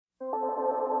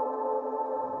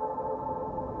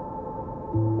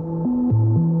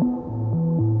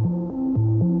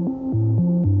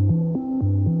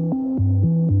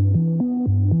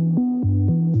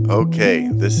Okay,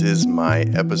 this is my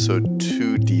episode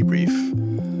 2 debrief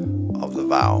of the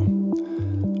VOW.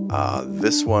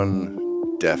 This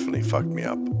one definitely fucked me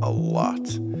up a lot.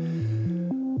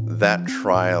 That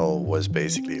trial was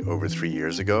basically over 3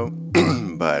 years ago,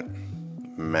 but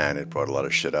man, it brought a lot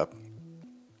of shit up.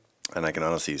 And I can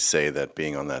honestly say that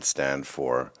being on that stand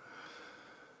for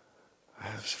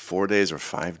 4 days or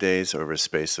 5 days over a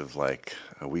space of like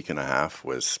a week and a half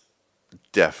was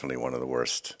definitely one of the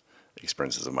worst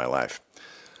experiences of my life.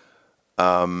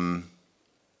 Where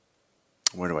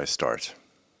do I start?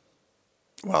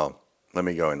 Well, let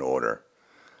me go in order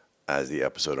as the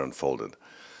episode unfolded.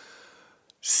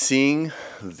 Seeing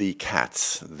the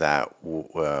cats that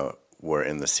were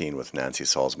in the scene with Nancy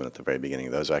Salzman at the very beginning,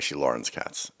 those are actually Lauren's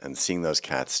cats. And seeing those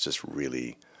cats just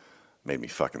really made me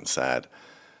fucking sad.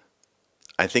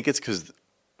 I think it's because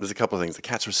there's a couple of things. The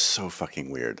cats were so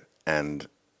fucking weird. And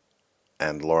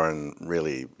Lauren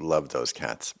really loved those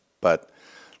cats. But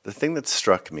the thing that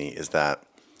struck me is that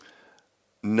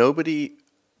nobody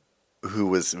who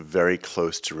was very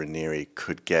close to Raniere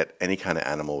could get any kind of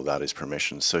animal without his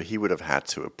permission, so he would have had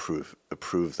to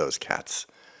approve those cats.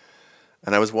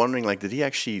 And I was wondering, like, did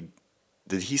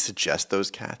he suggest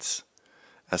those cats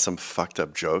as some fucked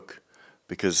up joke?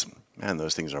 Because, man,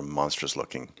 those things are monstrous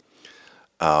looking.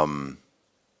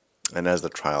 And as the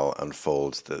trial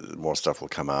unfolds, more stuff will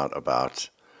come out about,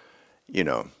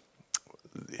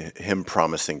 him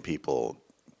promising people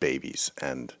babies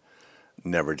and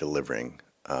never delivering,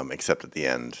 except at the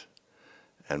end.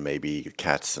 And maybe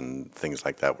cats and things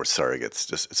like that were surrogates.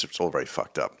 It's all very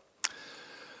fucked up.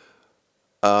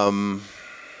 I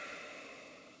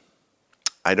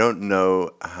don't know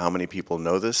how many people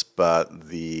know this, but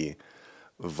the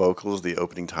vocals, the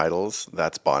opening titles,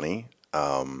 that's Bonnie.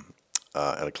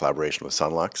 And a collaboration with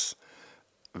Sunlux.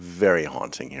 Very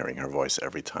haunting hearing her voice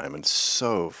every time and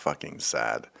so fucking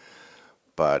sad.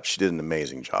 But she did an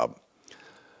amazing job.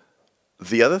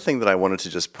 The other thing that I wanted to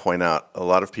just point out, a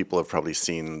lot of people have probably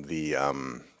seen the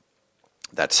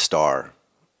that star,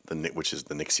 which is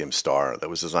the Nixium star, that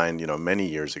was designed many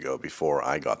years ago before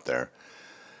I got there.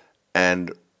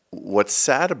 And what's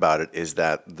sad about it is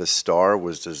that the star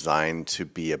was designed to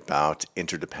be about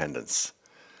interdependence.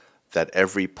 That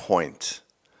every point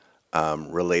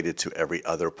related to every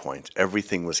other point.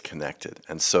 Everything was connected.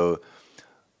 And so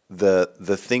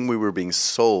the thing we were being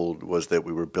sold was that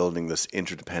we were building this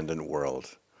interdependent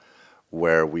world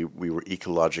where we were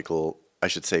ecological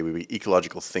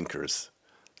thinkers,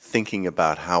 thinking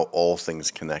about how all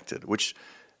things connected, which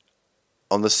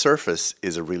on the surface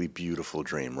is a really beautiful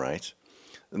dream, right?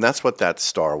 And that's what that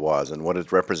star was. And what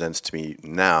it represents to me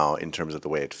now in terms of the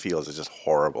way it feels is just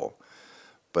horrible.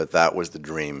 But that was the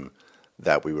dream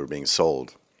that we were being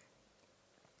sold.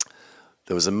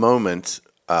 There was a moment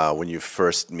when you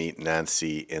first meet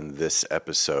Nancy in this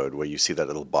episode where you see that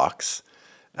little box,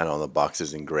 and on the box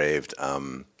is engraved,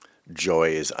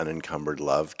 "Joy is unencumbered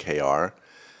love, KR."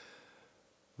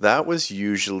 That was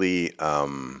usually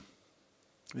Pam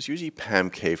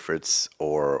Kafritz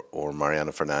or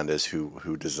Mariana Fernandez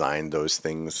who designed those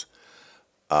things.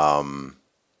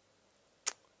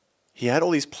 He had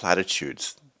all these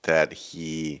platitudes that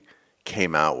he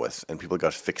came out with, and people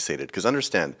got fixated. Because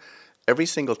understand, every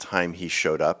single time he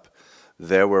showed up,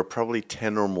 there were probably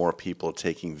 10 or more people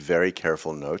taking very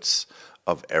careful notes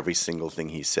of every single thing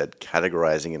he said,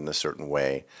 categorizing it in a certain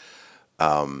way,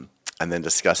 and then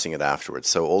discussing it afterwards.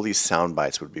 So all these sound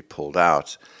bites would be pulled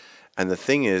out. And the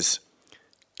thing is,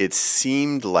 it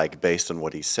seemed like, based on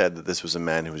what he said, that this was a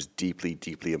man who was deeply,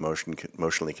 deeply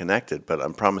emotionally connected, but I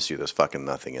promise you there's fucking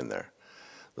nothing in there.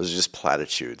 Those are just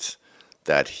platitudes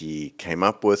that he came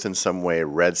up with in some way,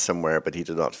 read somewhere, but he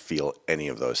did not feel any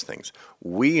of those things.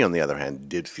 We, on the other hand,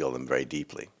 did feel them very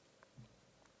deeply.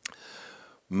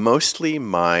 Mostly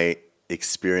my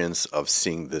experience of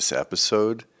seeing this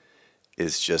episode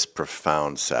is just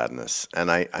profound sadness. And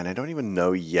I don't even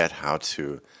know yet how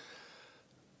to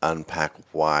unpack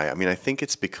why. I mean, I think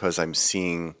it's because I'm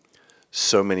seeing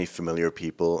so many familiar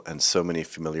people and so many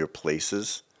familiar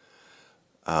places.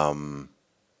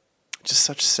 Just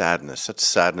such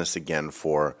sadness again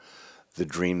for the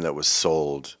dream that was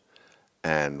sold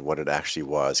and what it actually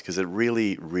was, because it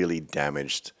really, really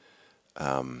damaged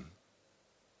the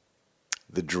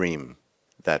dream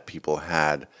that people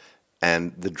had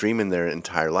and the dream in their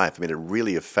entire life. I mean, it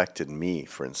really affected me,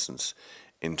 for instance,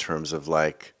 in terms of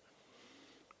like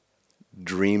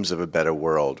dreams of a better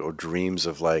world or dreams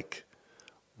of like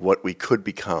what we could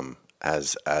become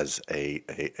as a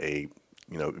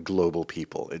global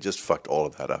people. It just fucked all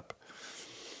of that up.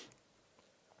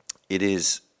 It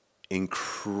is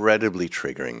incredibly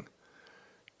triggering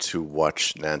to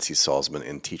watch Nancy Salzman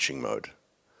in teaching mode.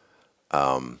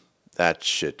 That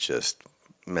shit just,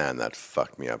 man, that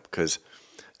fucked me up.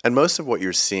 And most of what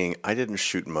you're seeing, I didn't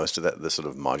shoot most of that, the sort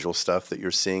of module stuff that you're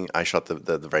seeing. I shot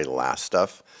the very last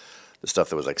stuff, the stuff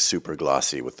that was like super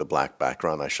glossy with the black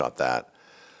background. I shot that.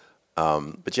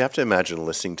 But you have to imagine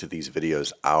listening to these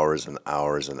videos hours and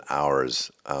hours and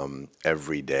hours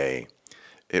every day.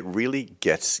 It really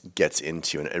gets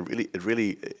into you, and it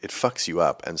really fucks you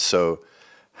up. And so,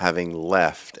 having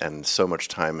left and so much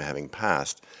time having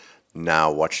passed,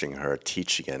 now watching her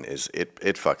teach again it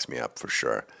fucks me up for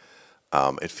sure.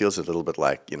 It feels a little bit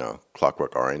like,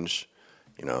 Clockwork Orange,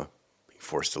 being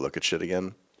forced to look at shit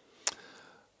again.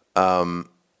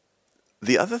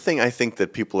 The other thing I think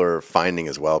that people are finding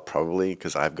as well, probably,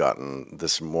 because I've gotten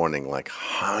this morning like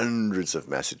hundreds of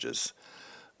messages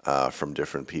from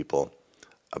different people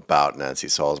about Nancy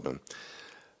Salzman.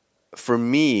 For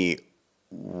me,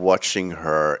 watching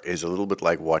her is a little bit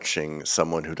like watching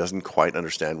someone who doesn't quite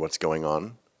understand what's going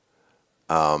on,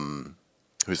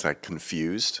 who's like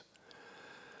confused.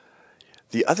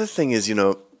 The other thing is,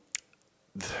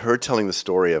 her telling the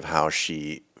story of how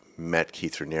she met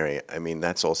Keith Raniere, I mean,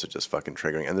 that's also just fucking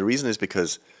triggering. And the reason is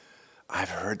because I've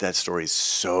heard that story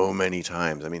so many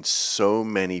times. I mean, so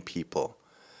many people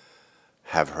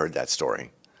have heard that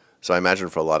story. So I imagine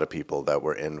for a lot of people that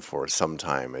were in for some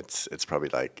time, it's probably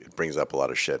like, it brings up a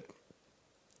lot of shit.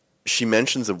 She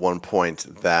mentions at one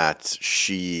point that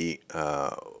she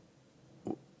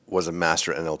was a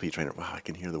master NLP trainer. Wow, I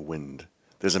can hear the wind.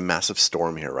 There's a massive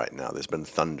storm here right now. There's been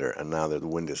thunder, and now the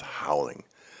wind is howling.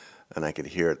 And I could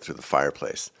hear it through the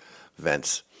fireplace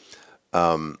vents.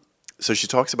 So she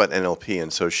talks about NLP,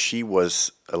 and so she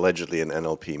was allegedly an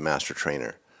NLP master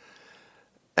trainer.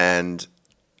 And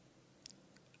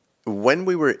when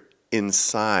we were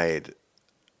inside,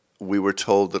 we were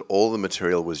told that all the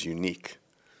material was unique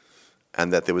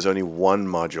and that there was only one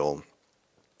module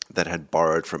that had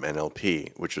borrowed from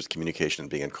NLP, which was communication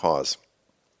being a cause.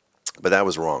 But that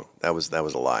was wrong. That was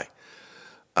a lie.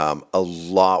 A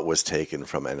lot was taken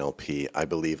from NLP. I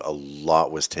believe a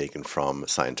lot was taken from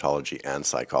Scientology and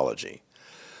psychology.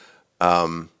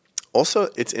 Also,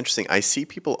 it's interesting. I see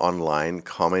people online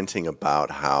commenting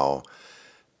about how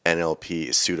NLP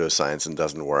is pseudoscience and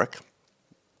doesn't work.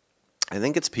 I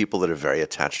think it's people that are very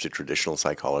attached to traditional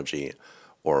psychology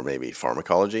or maybe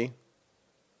pharmacology,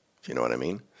 if you know what I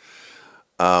mean.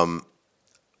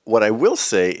 What I will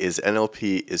say is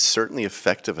NLP is certainly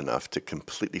effective enough to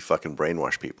completely fucking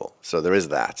brainwash people. So there is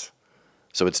that.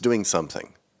 So it's doing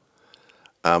something.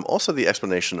 Also, the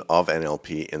explanation of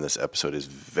NLP in this episode is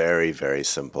very, very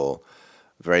simple,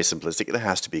 very simplistic. It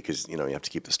has to be because, you have to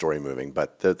keep the story moving.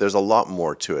 But there's a lot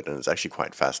more to it, and it's actually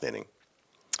quite fascinating.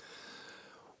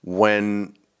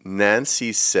 When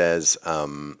Nancy says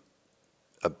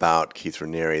about Keith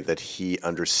Raniere that he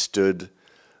understood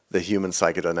the human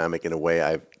psychodynamic in a way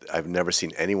I've never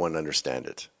seen anyone understand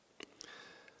it.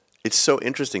 It's so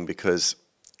interesting because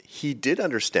he did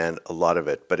understand a lot of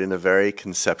it, but in a very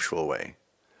conceptual way.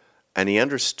 And he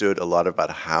understood a lot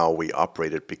about how we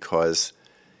operated because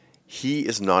he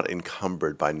is not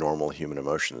encumbered by normal human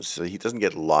emotions. So he doesn't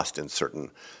get lost in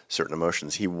certain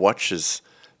emotions. He watches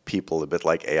people a bit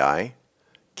like AI,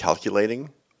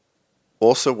 calculating.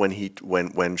 Also,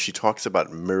 when she talks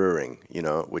about mirroring,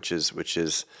 which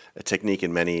is a technique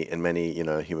in many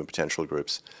human potential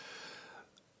groups,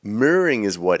 mirroring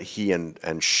is what he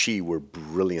and she were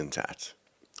brilliant at.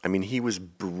 I mean, he was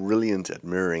brilliant at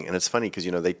mirroring, and it's funny because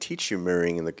they teach you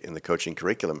mirroring in the coaching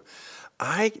curriculum.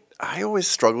 I always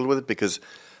struggled with it because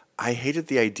I hated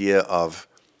the idea of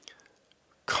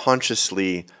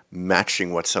consciously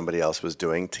matching what somebody else was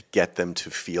doing to get them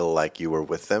to feel like you were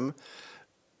with them.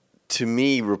 To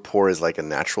me, rapport is like a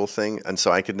natural thing, and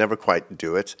so I could never quite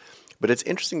do it. But it's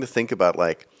interesting to think about,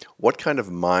 like, what kind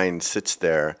of mind sits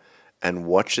there and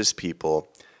watches people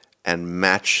and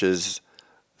matches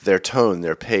their tone,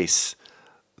 their pace,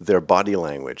 their body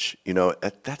language.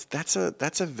 That's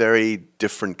a very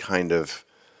different kind of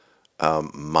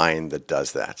mind that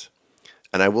does that.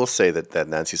 And I will say that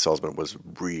Nancy Salzman was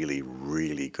really,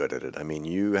 really good at it. I mean,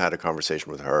 you had a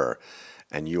conversation with her,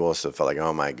 and you also felt like,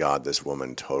 oh my God, this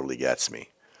woman totally gets me.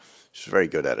 She's very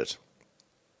good at it.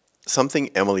 Something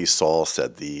Emily Saul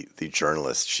said, the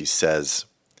journalist, she says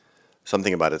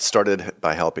something about it started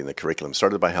by helping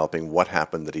what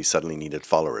happened that he suddenly needed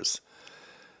followers.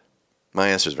 My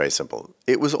answer is very simple.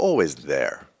 It was always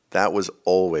there. That was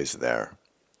always there.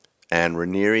 And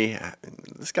Raniere,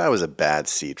 this guy was a bad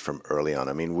seed from early on.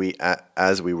 I mean,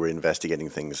 as we were investigating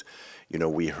things,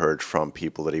 we heard from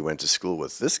people that he went to school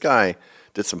with. This guy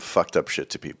did some fucked up shit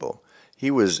to people.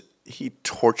 He was he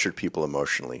tortured people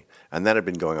emotionally, and that had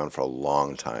been going on for a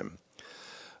long time.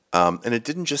 And it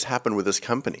didn't just happen with this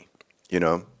company, you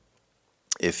know.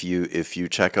 If you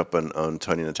check up on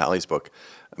Tony Natale's book,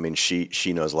 I mean,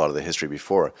 she knows a lot of the history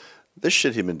before. This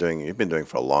shit he'd been doing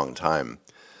for a long time.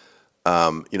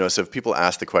 You know, so if people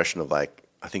ask the question of like,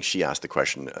 I think she asked the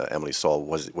question, Emily Saul,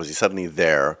 was he suddenly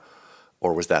there,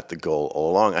 or was that the goal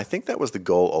all along? I think that was the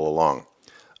goal all along.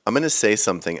 I'm going to say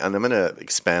something, and I'm going to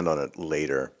expand on it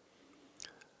later.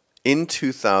 In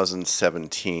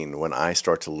 2017, when I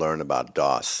start to learn about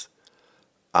DOS,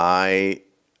 I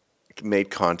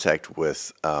made contact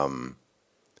with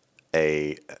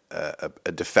a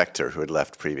defector who had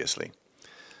left previously.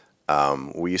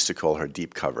 We used to call her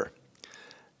Deep Cover.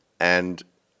 And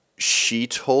she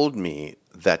told me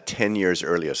that 10 years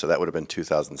earlier, so that would have been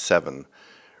 2007,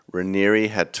 Raniere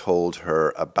had told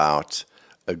her about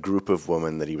a group of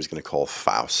women that he was going to call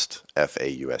Faust,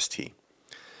 F-A-U-S-T.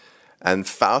 And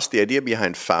Faust, the idea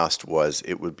behind Faust was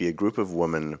it would be a group of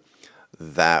women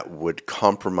that would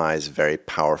compromise very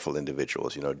powerful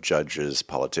individuals, you know, judges,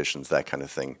 politicians, that kind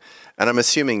of thing. And I'm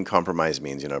assuming compromise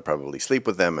means, you know, probably sleep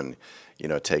with them and, you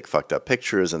know, take fucked up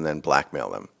pictures and then blackmail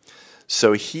them.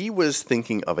 So he was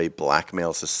thinking of a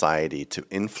blackmail society to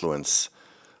influence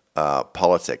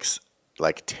politics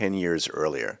like 10 years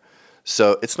earlier.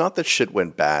 So it's not that shit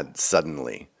went bad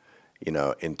suddenly, you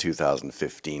know, in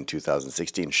 2015,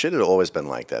 2016. Shit had always been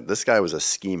like that. This guy was a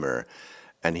schemer,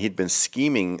 and he'd been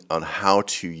scheming on how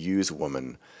to use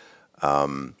women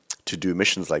to do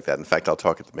missions like that. In fact, I'll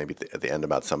talk at the end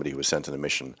about somebody who was sent on a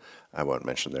mission. I won't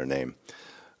mention their name.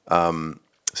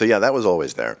 So yeah, that was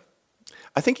always there.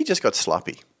 I think he just got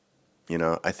sloppy. You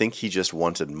know, I think he just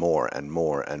wanted more and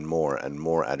more and more and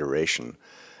more adoration.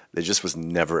 There just was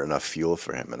never enough fuel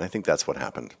for him, and I think that's what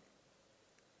happened.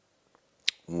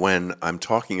 When I'm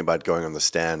talking about going on the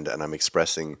stand and I'm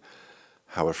expressing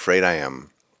how afraid I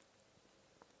am,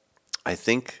 I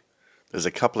think there's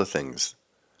a couple of things.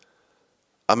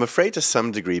 I'm afraid to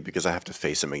some degree because I have to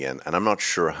face him again, and I'm not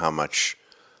sure how much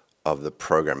of the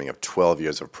programming, of 12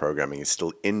 years of programming, is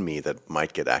still in me that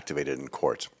might get activated in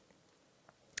court.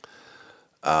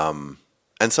 And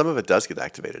some of it does get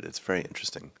activated. It's very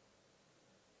interesting.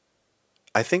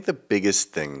 I think the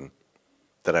biggest thing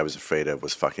that I was afraid of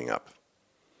was fucking up.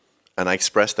 And I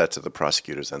expressed that to the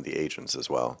prosecutors and the agents as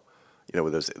well. You know,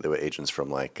 there were agents from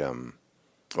like,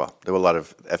 well, there were a lot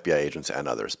of FBI agents and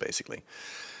others, basically.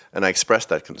 And I expressed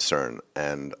that concern,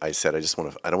 and I said, I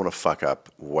don't want to fuck up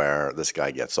where this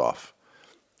guy gets off.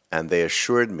 And they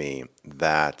assured me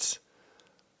that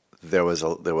there were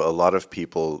a lot of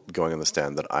people going on the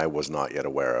stand that I was not yet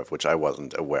aware of, which I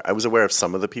wasn't aware. I was aware of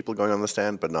some of the people going on the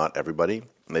stand, but not everybody.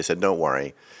 And they said, don't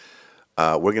worry,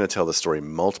 we're going to tell the story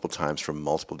multiple times from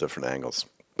multiple different angles.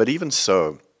 But even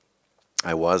so,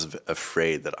 I was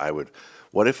afraid that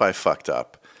what if I fucked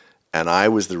up and I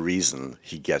was the reason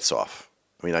he gets off?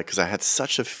 I mean, because I had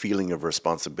such a feeling of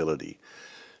responsibility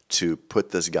to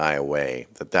put this guy away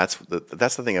that's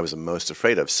the thing I was the most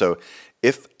afraid of. So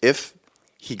if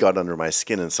he got under my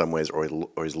skin in some ways,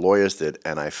 or his lawyers did,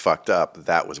 and I fucked up,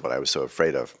 that was what I was so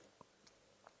afraid of.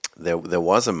 There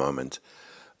was a moment,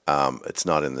 it's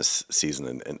not in this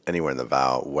season and anywhere in the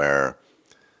VOW, where,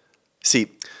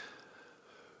 see,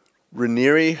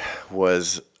 Raniere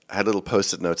had little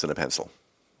post-it notes and a pencil,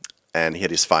 and he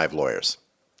had his 5 lawyers,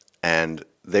 and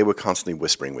they were constantly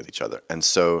whispering with each other. And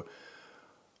so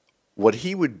what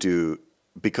he would do,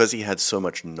 because he had so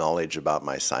much knowledge about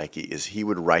my psyche, is he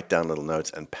would write down little notes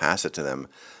and pass it to them.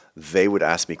 They would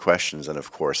ask me questions, and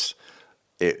of course,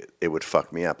 it would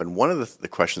fuck me up. And one of the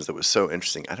questions that was so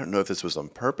interesting, I don't know if this was on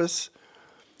purpose,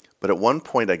 but at one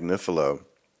point, Agnifilo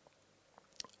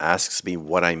asks me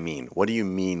what I mean. What do you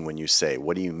mean when you say,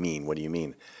 what do you mean? What do you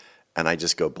mean? And I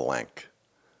just go blank.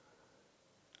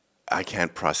 I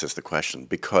can't process the question,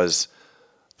 because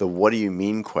the what do you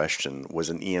mean question was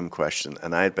an EM question,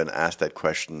 and I had been asked that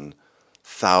question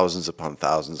thousands upon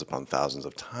thousands upon thousands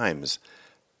of times,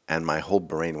 and my whole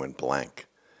brain went blank.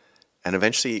 And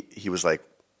eventually he was like,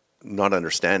 not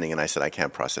understanding, and I said, I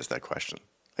can't process that question.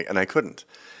 And I couldn't.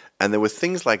 And there were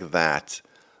things like that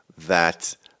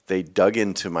they dug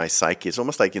into my psyche. It's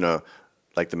almost like, you know,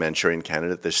 like the Manchurian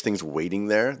Candidate, there's things waiting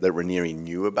there that Raniere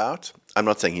knew about. I'm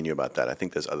not saying he knew about that. I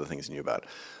think there's other things he knew about.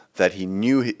 That he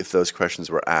knew if those questions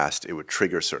were asked, it would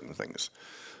trigger certain things.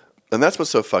 And that's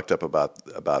what's so fucked up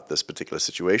about this particular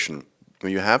situation.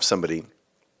 When you have somebody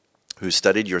who's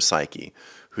studied your psyche,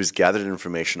 who's gathered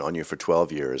information on you for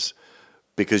 12 years,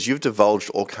 because you've divulged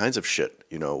all kinds of shit,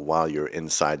 you know, while you're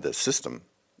inside the system.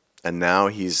 And now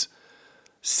he's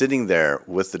sitting there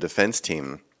with the defense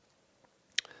team,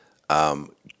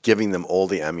 giving them all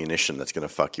the ammunition that's going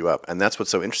to fuck you up. And that's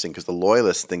what's so interesting, because the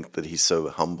loyalists think that he's so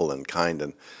humble and kind,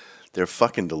 and they're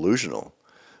fucking delusional.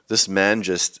 This man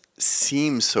just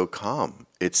seems so calm.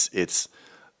 It's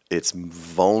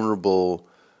vulnerable,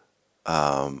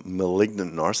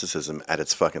 malignant narcissism at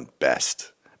its fucking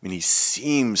best. I mean, he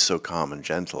seems so calm and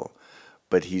gentle,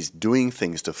 but he's doing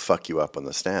things to fuck you up on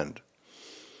the stand.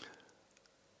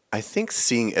 I think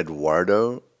seeing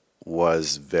Eduardo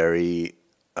was very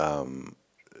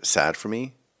sad for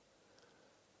me.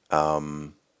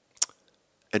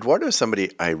 Eduardo is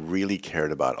somebody I really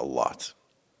cared about a lot.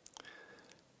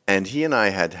 And he and I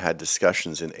had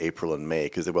discussions in April and May,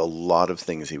 because there were a lot of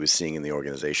things he was seeing in the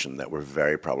organization that were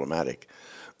very problematic.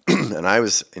 And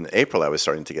in April, I was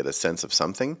starting to get a sense of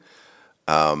something.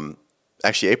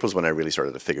 Actually, April's when I really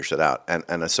started to figure shit out.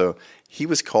 And so he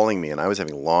was calling me, and I was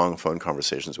having long phone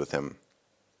conversations with him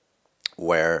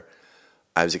where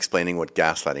I was explaining what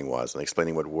gaslighting was and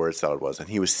explaining what word salad was, and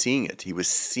he was seeing it. He was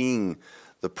seeing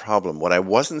the problem. What I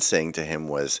wasn't saying to him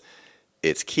was,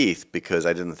 it's Keith, because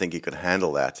I didn't think he could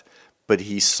handle that. But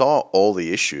he saw all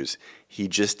the issues. He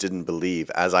just didn't believe,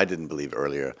 as I didn't believe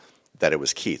earlier, that it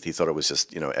was Keith. He thought it was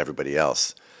just, everybody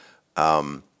else.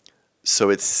 So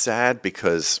it's sad,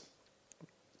 because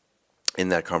in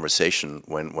that conversation,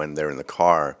 when they're in the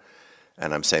car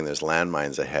and I'm saying there's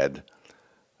landmines ahead,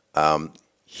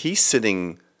 he's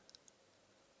sitting,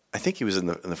 I think he was in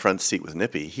the front seat with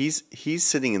Nippy. He's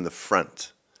sitting in the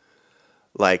front,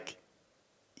 like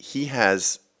he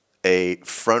has a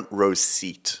front row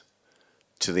seat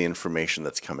to the information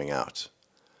that's coming out.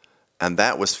 And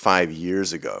that was 5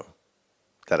 years ago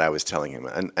that I was telling him.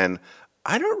 And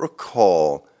I don't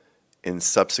recall in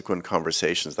subsequent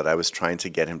conversations that I was trying to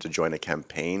get him to join a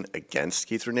campaign against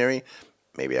Keith Raniere.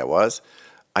 Maybe I was.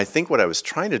 I think what I was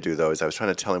trying to do, though, is I was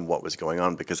trying to tell him what was going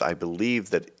on, because I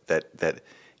believe that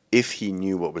if he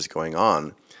knew what was going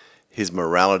on, his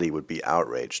morality would be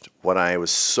outraged. What I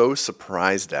was so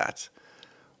surprised at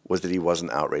was that he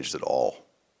wasn't outraged at all.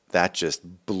 That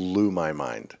just blew my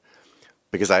mind,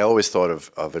 because I always thought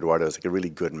of Eduardo as like a really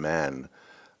good man.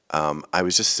 I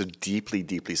was just so deeply,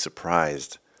 deeply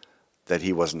surprised that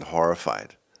he wasn't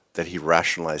horrified, that he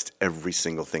rationalized every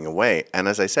single thing away. And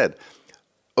as I said,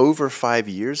 over 5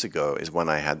 years ago is when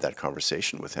I had that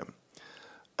conversation with him.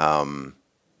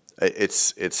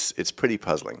 It's pretty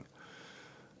puzzling.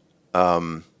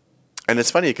 And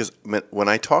it's funny, because when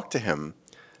I talk to him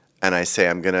and I say,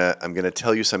 I'm gonna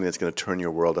tell you something that's gonna turn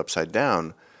your world upside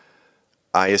down,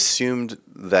 I assumed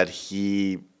that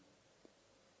he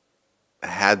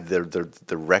had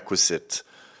the requisite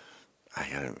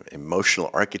emotional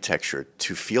architecture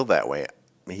to feel that way.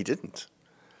 He didn't.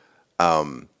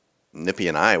 Nippy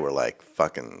and I were like,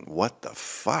 fucking, what the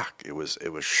fuck? It was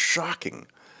shocking.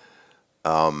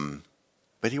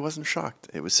 But he wasn't shocked.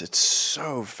 It's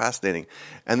so fascinating.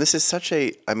 And this is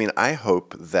I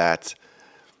hope that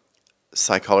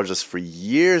psychologists for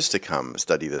years to come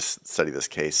study this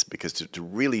case, because to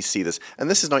really see this, and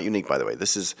this is not unique, by the way.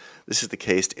 This is the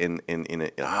case in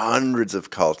hundreds of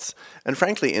cults, and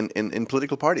frankly in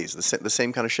political parties. The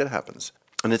same kind of shit happens.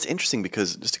 And it's interesting,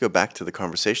 because just to go back to the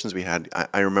conversations we had,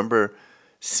 I remember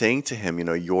saying to him,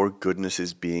 your goodness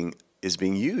is being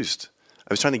used.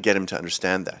 I was trying to get him to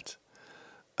understand that.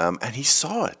 And he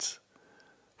saw it,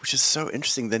 which is so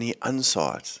interesting. Then he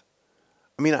unsaw it.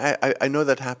 I mean, I know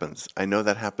that happens. I know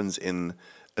that happens in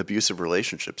abusive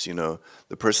relationships.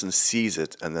 The person sees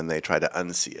it and then they try to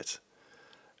unsee it.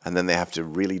 And then they have to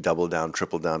really double down,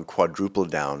 triple down, quadruple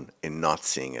down in not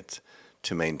seeing it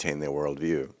to maintain their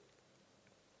worldview.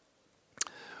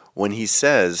 When he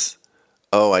says,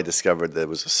 oh, I discovered there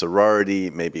was a sorority,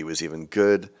 maybe it was even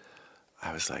good,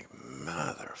 I was like,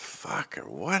 motherfucker,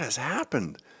 what has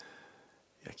happened?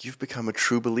 Like, you've become a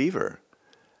true believer.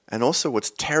 And also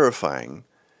what's terrifying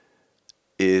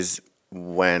is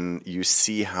when you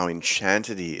see how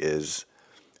enchanted he is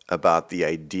about the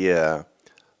idea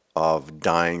of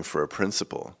dying for a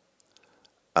principle.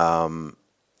 And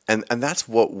that's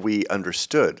what we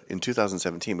understood. In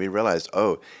 2017, we realized,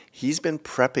 oh, he's been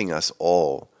prepping us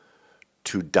all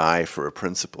to die for a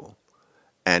principle.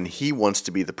 And he wants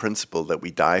to be the principle that we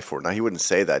die for. Now, he wouldn't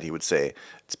say that. He would say,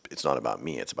 it's not about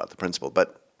me, it's about the principle.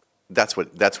 But that's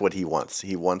what he wants.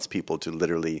 He wants people to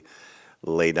literally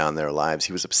lay down their lives.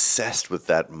 He was obsessed with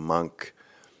that monk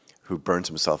who burnt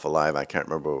himself alive. I can't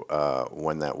remember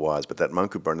when that was, but that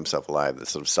monk who burned himself alive, the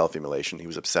sort of self-immolation, he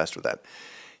was obsessed with that.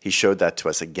 He showed that to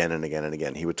us again and again and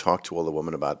again. He would talk to all the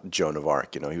women about Joan of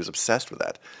Arc. He was obsessed with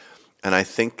that. And I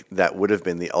think that would have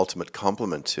been the ultimate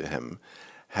compliment to him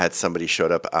had somebody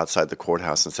showed up outside the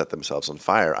courthouse and set themselves on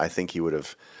fire. I think it would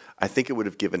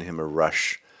have given him a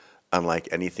rush unlike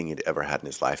anything he'd ever had in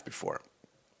his life before.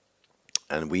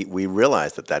 And we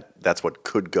realized that's what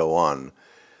could go on.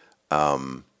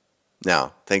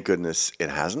 Now, thank goodness it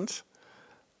hasn't,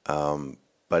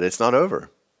 but it's not over.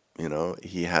 You know,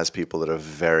 he has people that are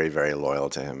very, very loyal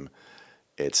to him.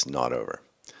 It's not over.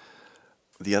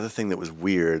 The other thing that was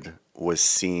weird was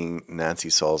seeing Nancy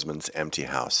Salzman's empty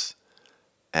house.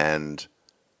 And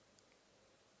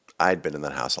I'd been in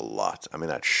that house a lot. I mean,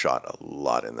 I'd shot a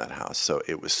lot in that house. So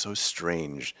it was so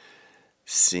strange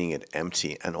seeing it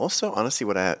empty. And also, honestly,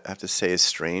 what I have to say is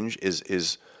strange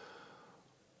is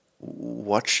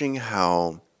watching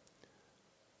how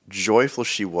joyful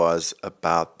she was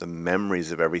about the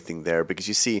memories of everything there. Because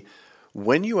you see,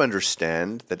 when you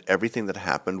understand that everything that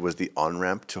happened was the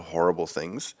on-ramp to horrible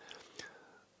things,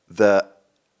 the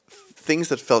things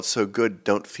that felt so good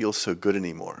don't feel so good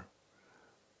anymore.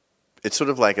 It's sort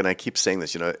of like, and I keep saying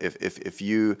this, you know, if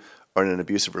you are in an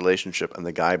abusive relationship and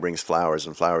the guy brings flowers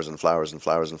and flowers and flowers and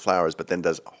flowers and flowers, but then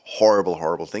does horrible,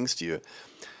 horrible things to you,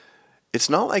 it's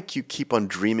not like you keep on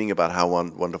dreaming about how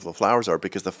wonderful the flowers are,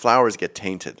 because the flowers get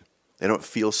tainted. They don't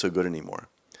feel so good anymore.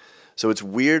 So it's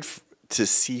weird to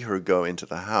see her go into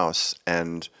the house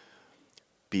and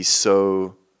be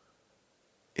so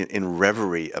in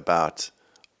reverie about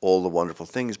all the wonderful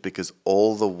things, because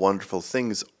all the wonderful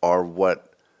things are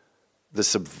what, the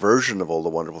subversion of all the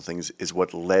wonderful things is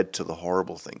what led to the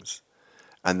horrible things.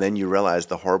 And then you realize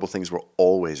the horrible things were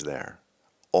always there.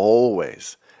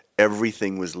 Always.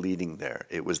 Everything was leading there.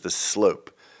 It was the slope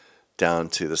down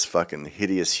to this fucking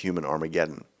hideous human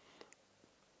Armageddon.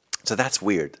 So that's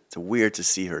weird. It's weird to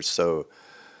see her so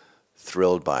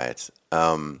thrilled by it.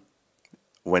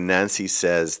 When Nancy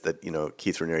says that, you know,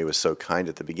 Keith Raniere was so kind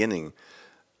at the beginning,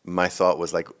 my thought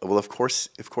was like, well, of course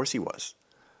he was.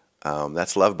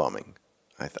 That's love bombing.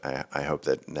 I hope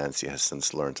that Nancy has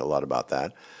since learned a lot about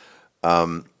that.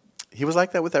 He was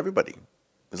like that with everybody.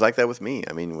 It was like that with me.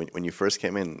 I mean, when you first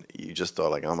came in, you just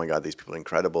thought like, oh my God, these people are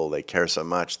incredible. They care so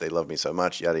much. They love me so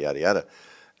much, yada, yada, yada.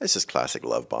 It's just classic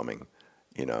love bombing,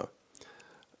 you know.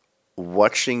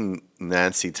 Watching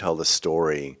Nancy tell the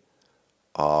story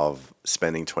of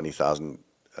spending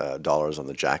 $20,000 on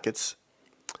the jackets,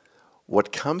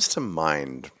 what comes to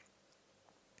mind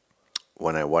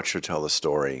when I watch her tell the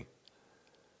story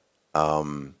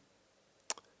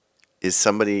is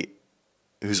somebody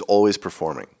who's always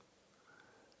performing.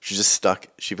 She's just stuck.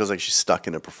 She feels like she's stuck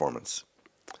in a performance.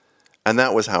 And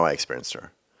that was how I experienced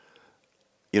her.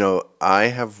 You know, I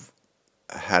have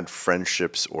had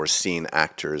friendships or seen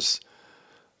actors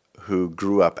who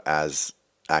grew up as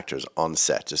actors on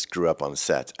set, just grew up on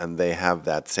set, and they have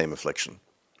that same affliction.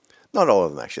 Not all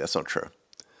of them, actually. That's not true.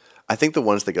 I think the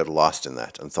ones that got lost in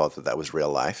that and thought that that was real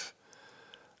life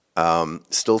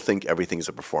still think everything is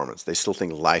a performance. They still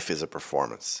think life is a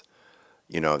performance.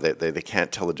 You know, they can't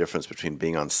tell the difference between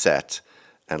being on set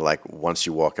and like once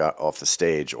you walk out off the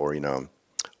stage or, you know,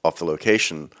 off the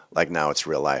location, like now it's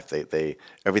real life. They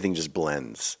everything just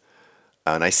blends.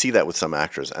 And I see that with some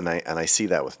actors, and I see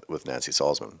that with Nancy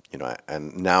Salzman. You know,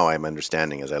 and now I'm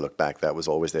understanding as I look back that was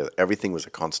always there. Everything was a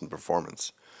constant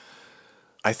performance.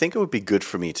 I think it would be good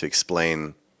for me to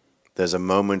explain. There's a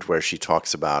moment where she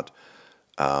talks about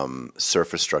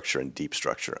surface structure and deep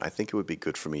structure. I think it would be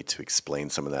good for me to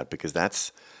explain some of that, because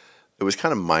it was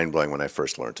kind of mind-blowing when I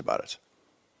first learned about it.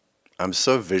 I'm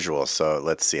so visual, so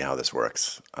let's see how this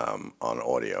works on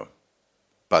audio.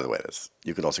 By the way,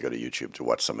 you can also go to YouTube to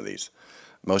watch some of these.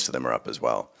 Most of them are up as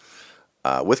well,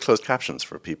 with closed captions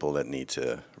for people that need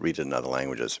to read it in other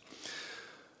languages.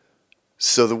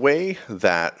 So the way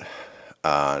that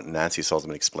Nancy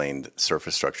Salzman explained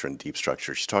surface structure and deep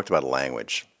structure, she talked about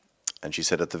language. And she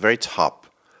said at the very top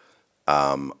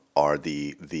are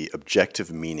the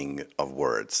objective meaning of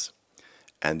words.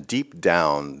 And deep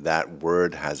down, that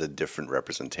word has a different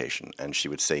representation. And she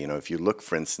would say, you know, if you look,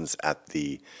 for instance, at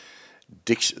the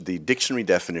dictionary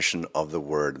definition of the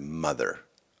word mother,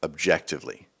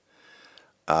 objectively,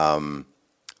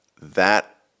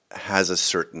 that has a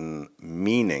certain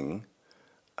meaning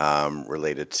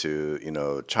related to, you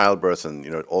know, childbirth and,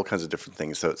 you know, all kinds of different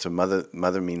things. So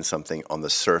mother means something on the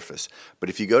surface. But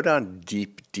if you go down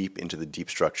deep into the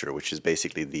deep structure, which is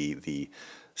basically the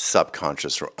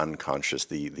subconscious or unconscious,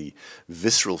 the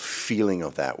visceral feeling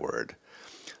of that word,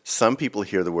 some people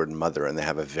hear the word mother and they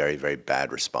have a very, very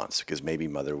bad response because maybe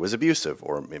mother was abusive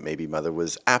or maybe mother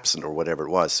was absent or whatever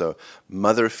it was. So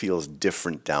mother feels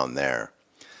different down there.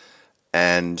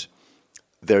 And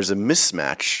there's a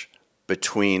mismatch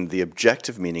between the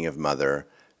objective meaning of mother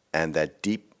and that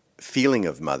deep feeling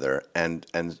of mother, and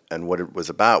what it was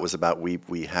about we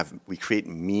create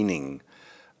meaning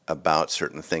about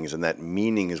certain things, and that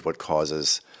meaning is what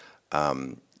causes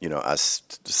us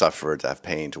to suffer, to have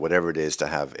pain, to whatever it is, to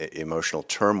have emotional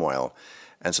turmoil.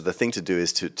 And so the thing to do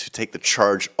is to take the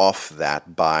charge off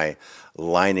that by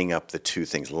lining up the two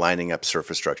things, lining up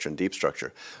surface structure and deep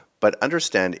structure. But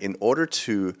understand, in order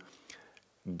to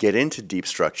get into deep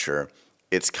structure,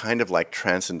 it's kind of like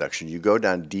transinduction. You go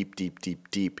down deep, deep, deep,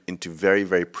 deep into very,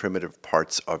 very primitive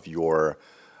parts of your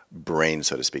brain,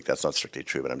 so to speak. That's not strictly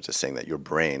true, but I'm just saying that your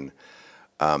brain,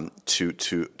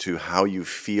 to how you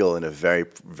feel in a very,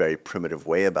 very primitive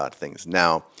way about things.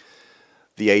 Now,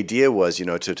 the idea was,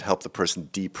 to help the person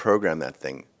deprogram that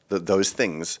thing, those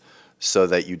things, so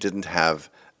that you didn't have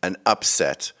an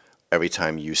upset every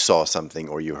time you saw something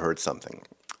or you heard something.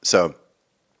 So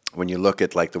when you look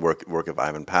at like the work of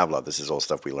Ivan Pavlov, this is all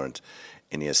stuff we learned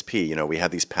in ESP. We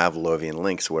have these Pavlovian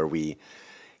links where we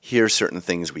hear certain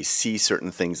things, we see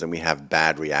certain things, and we have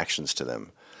bad reactions to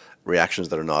them, reactions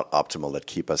that are not optimal, that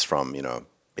keep us from,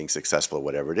 being successful or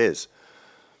whatever it is.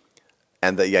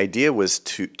 And the idea was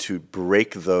to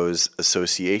break those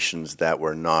associations that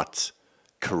were not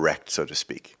correct, so to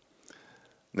speak.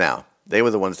 Now, they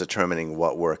were the ones determining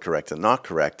what were correct and not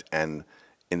correct, and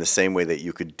in the same way that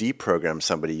you could deprogram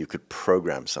somebody, you could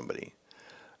program somebody.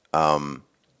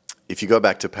 If you go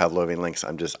back to Pavlovian links,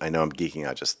 I know I'm geeking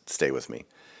out, just stay with me.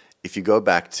 If you go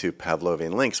back to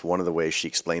Pavlovian links, one of the ways she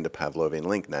explained a Pavlovian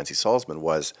link, Nancy Salzman,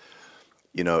 was,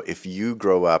 if you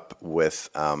grow up with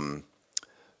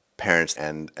parents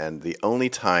and the only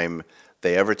time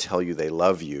they ever tell you they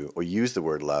love you or use the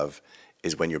word love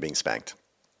is when you're being spanked.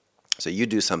 So you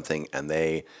do something and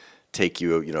they take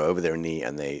you, over their knee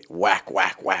and they whack,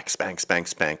 whack, whack, spank, spank,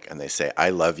 spank, and they say, I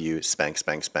love you, spank,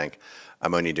 spank, spank.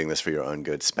 I'm only doing this for your own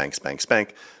good, spank, spank,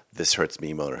 spank. This hurts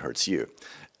me more than it hurts you.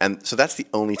 And so that's the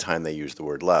only time they use the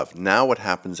word love. Now what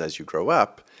happens as you grow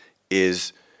up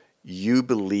is you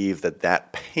believe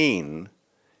that pain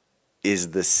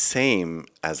is the same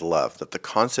as love, that the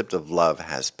concept of love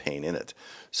has pain in it.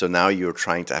 So now you're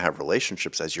trying to have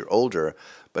relationships as you're older,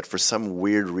 but for some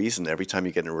weird reason, every time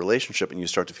you get in a relationship and you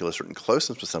start to feel a certain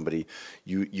closeness with somebody,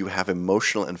 you have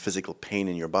emotional and physical pain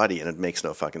in your body, and it makes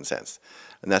no fucking sense.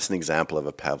 And that's an example of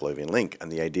a Pavlovian link,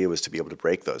 and the idea was to be able to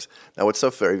break those. Now, what's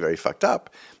so very, very fucked up,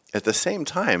 at the same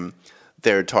time,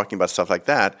 they're talking about stuff like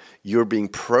that, you're being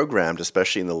programmed,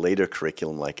 especially in the later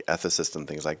curriculum like ethicist and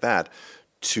things like that,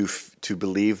 to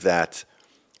believe that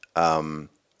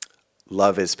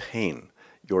love is pain.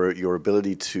 Your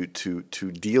ability to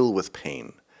deal with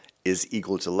pain is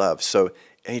equal to love. So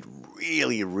it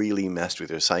really, really messed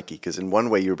with your psyche, because in one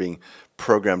way you're being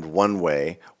programmed one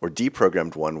way or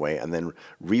deprogrammed one way and then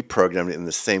reprogrammed in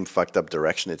the same fucked up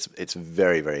direction. It's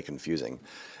very, very confusing.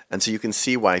 And so you can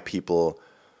see why people,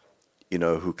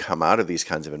 who come out of these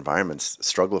kinds of environments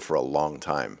struggle for a long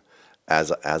time,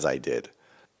 as I did.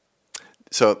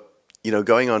 So,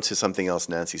 going on to something else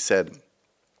Nancy said,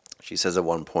 she says at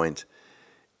one point,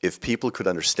 if people could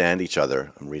understand each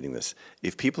other, I'm reading this,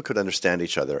 if people could understand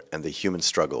each other and the human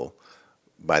struggle,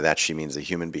 by that she means the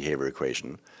human behavior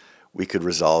equation, we could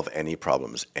resolve any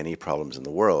problems in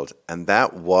the world. And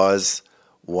that was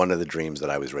one of the dreams that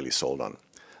I was really sold on.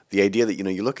 The idea that,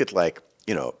 you look at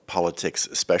politics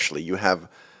especially, you have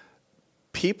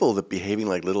people that behaving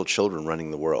like little children running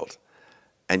the world.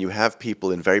 And you have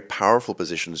people in very powerful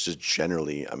positions just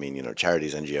generally,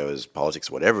 charities, NGOs, politics,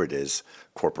 whatever it is,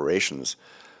 corporations,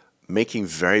 making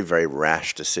very, very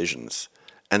rash decisions.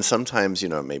 And sometimes,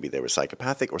 maybe they were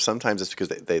psychopathic, or sometimes it's because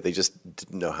they just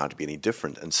didn't know how to be any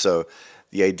different. And so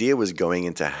the idea was going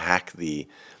in to hack the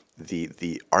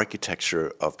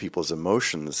architecture of people's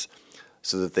emotions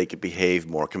so that they could behave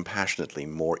more compassionately,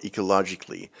 more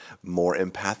ecologically, more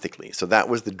empathically. So that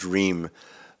was the dream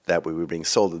that we were being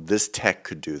sold, that this tech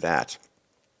could do that,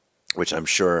 which I'm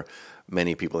sure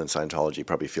many people in Scientology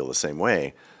probably feel the same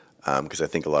way, because I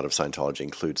think a lot of Scientology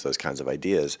includes those kinds of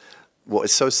ideas. What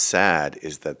is so sad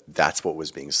is that that's what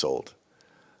was being sold.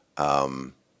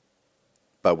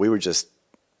 But we were just,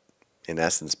 in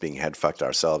essence, being head-fucked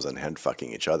ourselves and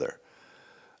head-fucking each other.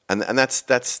 And that's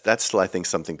still, I think,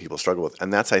 something people struggle with.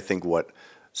 And that's, I think, what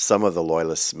some of the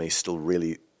loyalists may still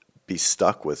really be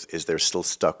stuck with, is they're still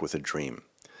stuck with a dream.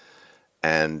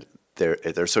 And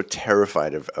they're so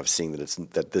terrified of seeing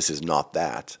that this is not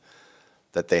that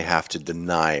they have to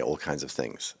deny all kinds of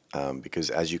things. Because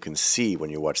as you can see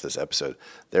when you watch this episode,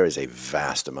 there is a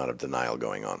vast amount of denial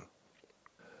going on.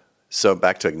 So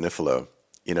back to Agnifilo,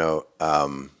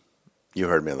 you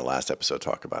heard me in the last episode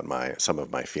talk about some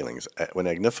of my feelings. When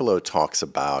Agnifilo talks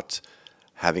about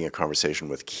having a conversation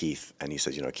with Keith, and he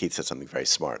says, Keith said something very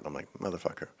smart, and I'm like,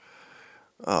 motherfucker.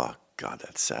 Oh, God,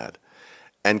 that's sad.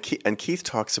 And Keith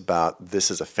talks about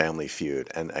this as a family feud,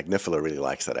 and Agnifilo really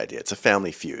likes that idea. It's a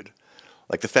family feud.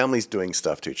 Like the family's doing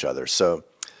stuff to each other. So,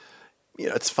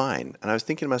 it's fine. And I was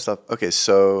thinking to myself, okay,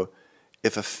 so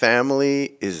if a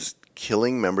family is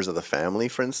killing members of the family,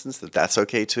 for instance, that's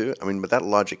okay too? I mean, but that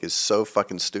logic is so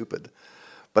fucking stupid.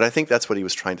 But I think that's what he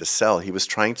was trying to sell.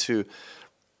 Agnifilo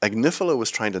was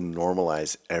trying to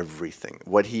normalize everything.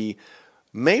 What he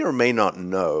may or may not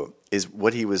know is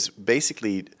what he was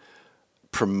basically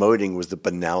promoting was the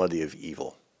banality of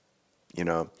evil.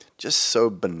 Just so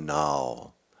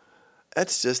banal.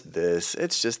 It's just this,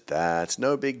 it's just that, it's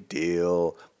no big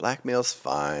deal. Blackmail's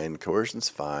fine, coercion's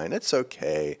fine, it's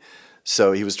okay.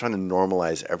 So he was trying to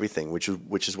normalize everything, which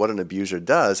is what an abuser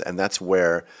does, and that's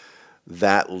where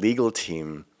that legal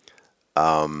team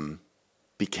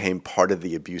became part of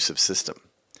the abusive system.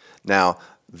 Now,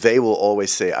 they will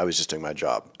always say, I was just doing my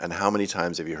job. And how many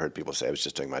times have you heard people say, I was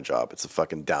just doing my job? It's a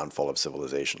fucking downfall of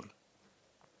civilization.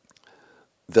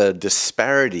 The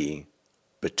disparity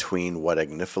between what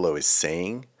Agnifilo is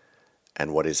saying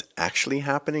and what is actually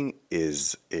happening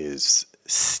is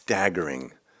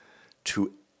staggering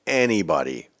to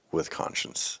anybody with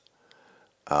conscience.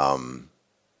 Man,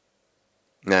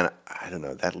 I don't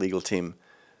know, that legal team,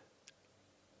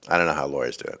 I don't know how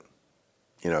lawyers do it.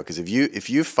 Because if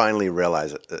you finally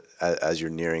realize as you're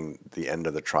nearing the end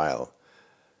of the trial,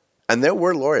 and there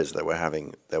were lawyers that were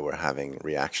having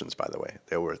reactions, by the way.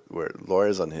 There were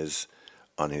lawyers on his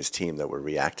team that were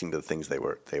reacting to the things they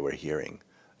were hearing,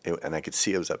 and I could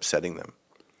see it was upsetting them.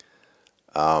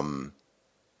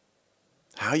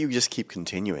 How you just keep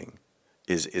continuing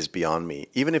is beyond me.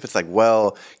 Even if it's like,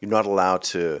 well, you're not allowed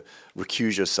to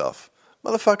recuse yourself,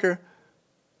 motherfucker.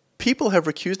 People have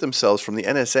recused themselves from the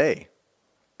NSA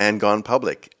and gone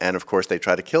public, and of course they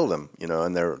try to kill them,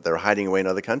 and they're hiding away in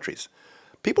other countries.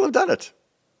 People have done it.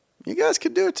 You guys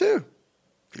could do it too,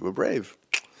 if you were brave.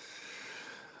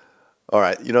 All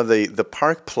right, the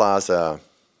Park Plaza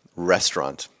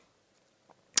restaurant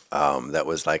that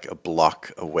was like a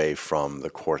block away from the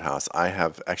courthouse. I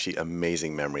have actually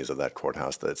amazing memories of that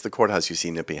courthouse. It's the courthouse you see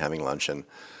Nippy having lunch in.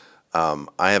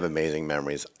 I have amazing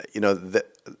memories.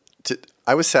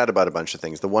 I was sad about a bunch of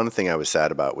things. The one thing I was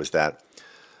sad about was that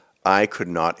I could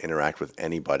not interact with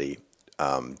anybody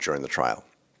during the trial.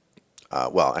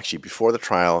 Well, actually, before the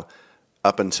trial,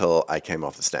 up until I came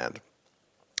off the stand.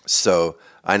 So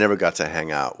I never got to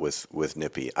hang out with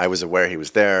Nippy. I was aware he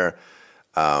was there.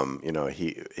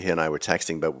 He and I were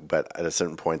texting, but at a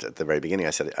certain point at the very beginning,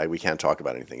 I said, we can't talk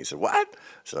about anything. He said, what? I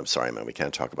said, I'm sorry, man, we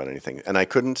can't talk about anything. And I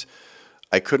couldn't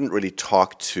really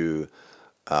talk to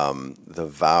the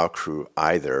VOW crew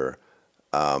either.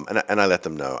 And I let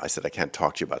them know. I said, I can't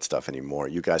talk to you about stuff anymore.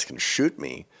 You guys can shoot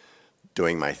me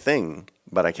doing my thing,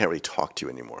 but I can't really talk to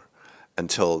you anymore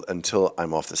until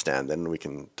I'm off the stand. Then we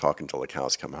can talk until the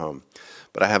cows come home.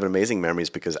 But I have amazing memories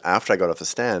because after I got off the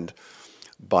stand,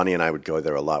 Bonnie and I would go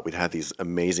there a lot. We'd have these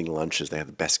amazing lunches. They had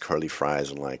the best curly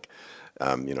fries and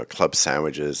club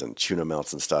sandwiches and tuna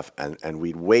melts and stuff. And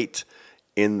we'd wait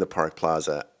in the Park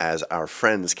Plaza as our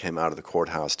friends came out of the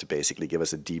courthouse to basically give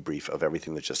us a debrief of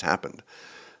everything that just happened.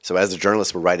 So as the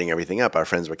journalists were writing everything up, our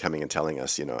friends were coming and telling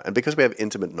us, and because we have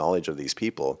intimate knowledge of these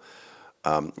people,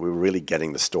 we were really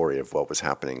getting the story of what was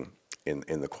happening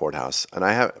in the courthouse. And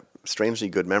I have strangely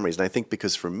good memories. And I think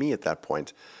because for me at that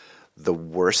point, the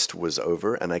worst was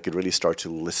over and I could really start to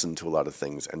listen to a lot of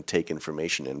things and take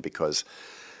information in because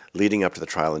leading up to the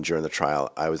trial and during the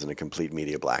trial, I was in a complete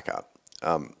media blackout.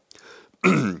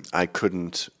 I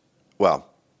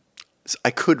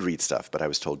could read stuff, but I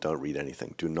was told don't read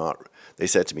anything. They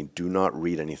said to me, do not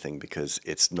read anything because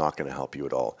it's not going to help you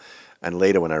at all. And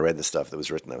later when I read the stuff that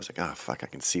was written, I was like, fuck, I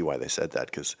can see why they said that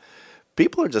because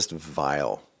people are just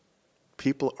vile.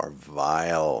 People are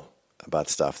vile about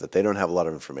stuff that they don't have a lot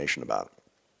of information about.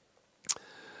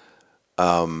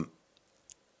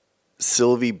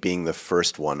 Sylvie being the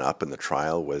first one up in the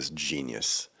trial was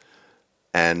genius.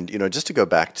 And, just to go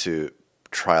back to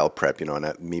trial prep,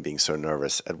 and me being so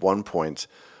nervous, at one point,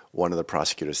 one of the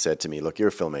prosecutors said to me, look, you're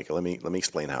a filmmaker. Let me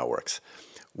explain how it works.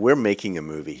 We're making a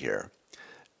movie here,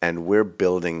 and we're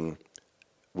building,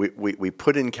 we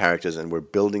put in characters and we're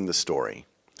building the story.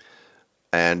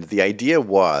 And the idea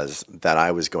was that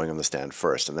I was going on the stand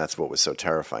first, and that's what was so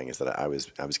terrifying, is that I was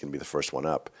going to be the first one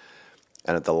up.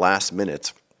 And at the last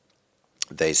minute,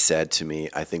 they said to me,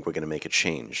 I think we're going to make a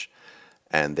change.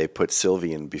 And they put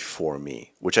Sylvie in before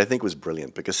me, which I think was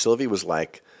brilliant, because Sylvie was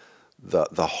like the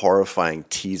horrifying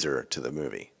teaser to the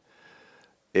movie.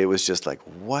 It was just like,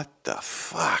 what the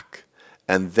fuck?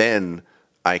 And then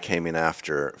I came in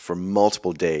after for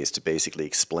multiple days to basically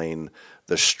explain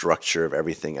the structure of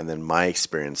everything, and then my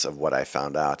experience of what I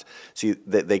found out. See,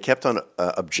 they kept on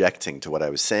objecting to what I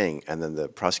was saying, and then the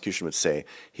prosecution would say,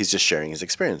 he's just sharing his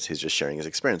experience, he's just sharing his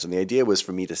experience. And the idea was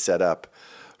for me to set up,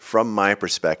 from my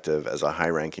perspective as a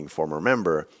high-ranking former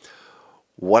member,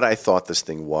 what I thought this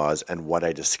thing was and what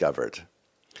I discovered.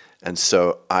 And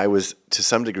so I was, to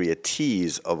some degree, a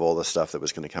tease of all the stuff that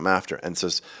was going to come after. And so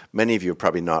many of you have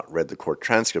probably not read the court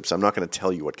transcripts. I'm not going to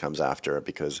tell you what comes after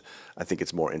because I think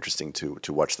it's more interesting to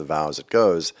watch the vow as it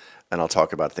goes, and I'll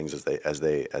talk about things as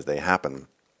they happen.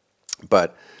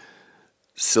 But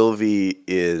Sylvie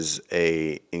is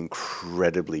a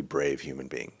incredibly brave human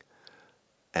being,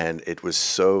 and it was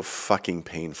so fucking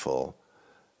painful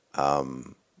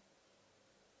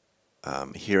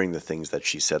hearing the things that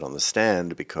she said on the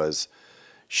stand, because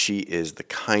she is the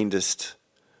kindest,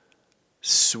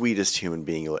 sweetest human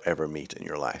being you'll ever meet in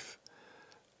your life.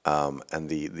 And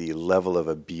the level of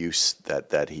abuse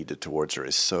that he did towards her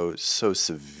is so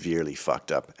severely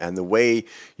fucked up. And the way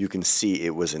you can see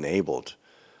it was enabled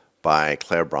by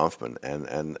Claire Bronfman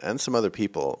and some other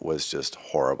people was just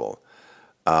horrible.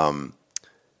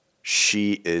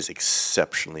 She is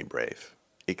exceptionally brave.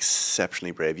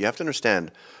 Exceptionally brave. You have to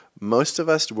understand, most of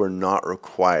us were not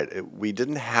required. We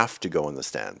didn't have to go on the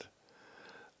stand.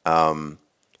 In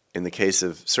the case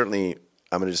of, certainly,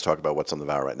 I'm going to just talk about what's on the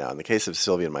vow right now. In the case of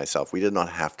Sylvie and myself, we did not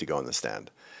have to go on the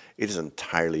stand. It is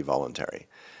entirely voluntary.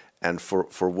 And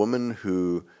for women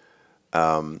who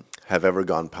have ever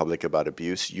gone public about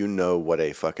abuse, you know what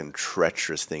a fucking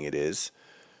treacherous thing it is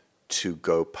to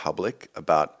go public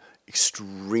about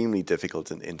extremely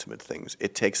difficult and intimate things.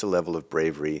 It takes a level of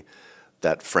bravery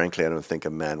that, frankly, I don't think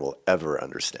a man will ever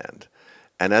understand.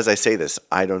 And as I say this,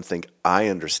 I don't think I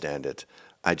understand it.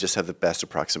 I just have the best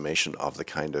approximation of the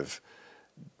kind of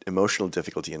emotional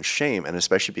difficulty and shame, and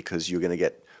especially because you're going to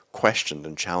get questioned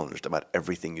and challenged about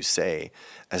everything you say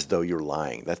as though you're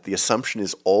lying. That the assumption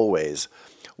is always,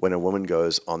 when a woman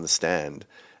goes on the stand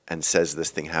and says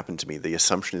this thing happened to me, the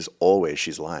assumption is always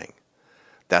she's lying.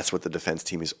 That's what the defense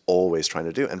team is always trying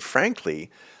to do. And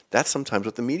frankly, that's sometimes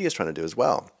what the media is trying to do as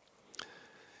well.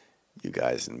 You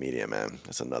guys in media, man,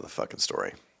 that's another fucking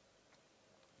story.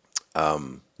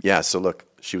 Yeah, so look,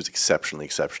 she was exceptionally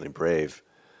brave.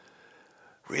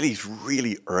 Really,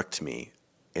 really irked me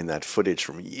in that footage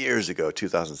from years ago,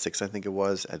 2006, I think it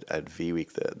was, at V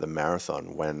Week, the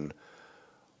marathon, when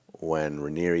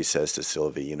Raniere says to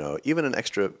Sylvie, you know, even an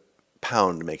extra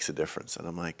pound makes a difference. And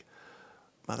I'm like,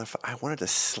 motherfucker, I wanted to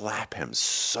slap him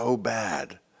so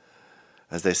bad.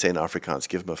 As they say in Afrikaans,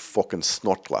 give him a fucking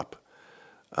snortklap.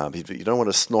 You don't know what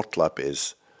a snortklap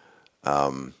is.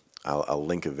 I'll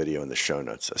link a video in the show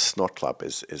notes. A snortklap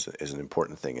is an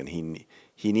important thing, and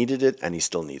he needed it, and he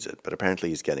still needs it. But apparently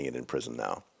he's getting it in prison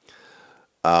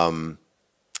now.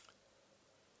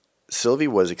 Sylvie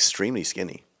was extremely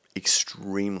skinny,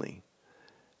 extremely.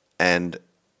 And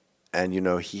you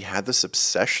know, he had this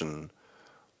obsession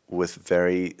with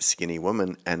very skinny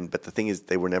women, but the thing is,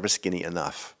 they were never skinny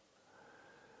enough.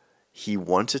 He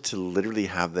wanted to literally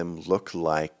have them look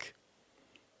like,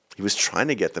 he was trying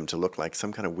to get them to look like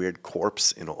some kind of weird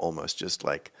corpse, you know, almost just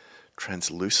like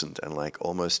translucent and like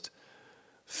almost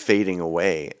fading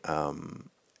away.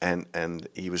 And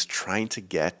he was trying to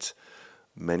get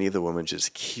many of the women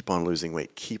just keep on losing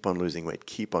weight, keep on losing weight,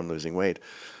 keep on losing weight.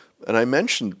 And I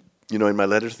mentioned, you know, in my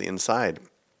letter to the Inside,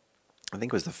 I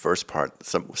think it was the first part,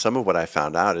 some of what I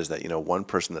found out is that, you know, one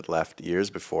person that left years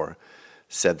before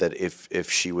said that if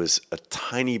she was a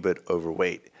tiny bit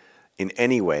overweight in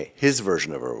any way, his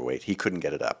version of overweight, he couldn't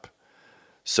get it up.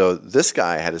 So this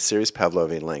guy had a serious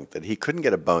Pavlovian link that he couldn't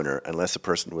get a boner unless a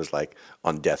person was like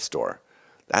on death's door.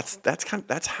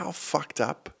 That's how fucked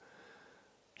up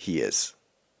he is.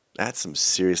 That's some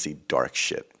seriously dark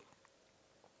shit.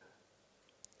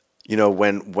 You know,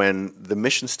 when the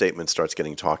mission statement starts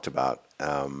getting talked about,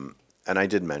 and I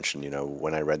did mention, you know,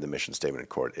 when I read the mission statement in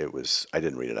court, I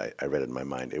didn't read it. I read it in my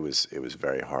mind. It was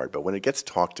very hard. But when it gets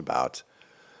talked about,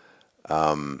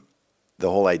 the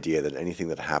whole idea that anything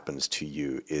that happens to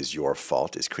you is your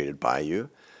fault, is created by you,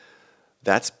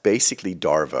 that's basically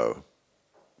Darvo,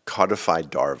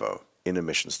 codified Darvo in a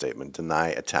mission statement: deny,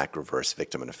 attack, reverse,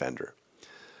 victim, and offender.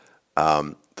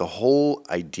 The whole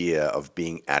idea of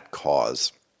being at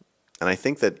cause. And I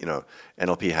think that, you know,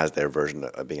 NLP has their version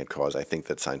of being at cause. I think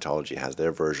that Scientology has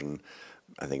their version.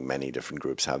 I think many different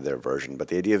groups have their version. But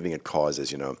the idea of being at cause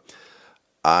is, you know,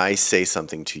 I say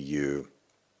something to you,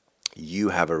 you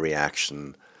have a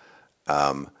reaction.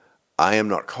 I am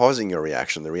not causing your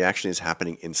reaction. The reaction is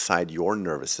happening inside your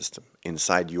nervous system,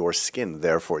 inside your skin.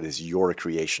 Therefore, it is your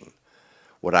creation.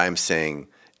 What I am saying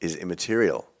is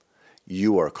immaterial.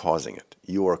 you are causing it.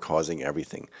 You are causing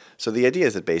everything. So the idea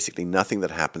is that basically nothing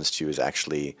that happens to you is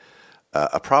actually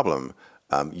a problem.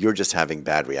 You're just having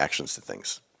bad reactions to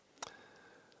things.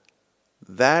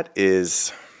 That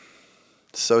is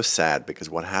so sad, because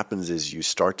what happens is you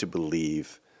start to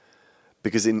believe,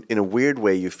 because in a weird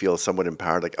way you feel somewhat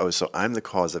empowered, like, oh, so I'm the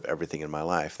cause of everything in my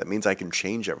life. That means I can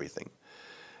change everything.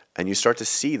 And you start to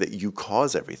see that you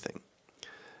cause everything.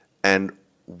 And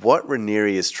what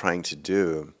Raniere is trying to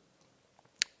do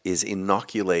is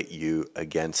inoculate you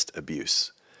against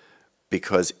abuse.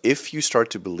 Because if you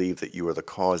start to believe that you are the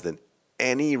cause, then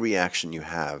any reaction you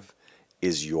have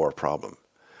is your problem,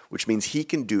 which means he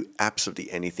can do absolutely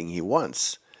anything he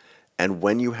wants. And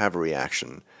when you have a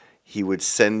reaction, he would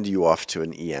send you off to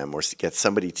an EM or get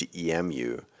somebody to EM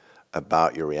you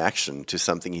about your reaction to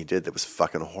something he did that was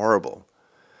fucking horrible.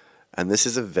 And this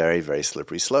is a very, very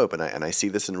slippery slope. And I see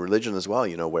this in religion as well,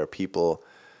 where people,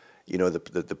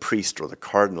 the priest or the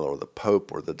cardinal or the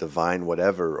pope or the divine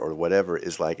whatever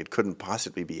is like, it couldn't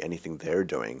possibly be anything they're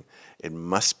doing. It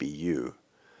must be you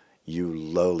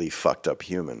lowly fucked up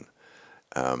human.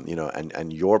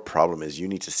 And your problem is you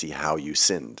need to see how you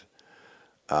sinned.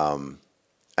 And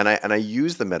I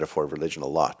use the metaphor of religion a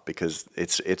lot because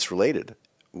it's related.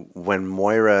 When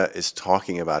Moira is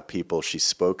talking about people she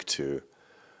spoke to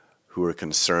who are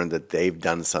concerned that they've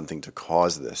done something to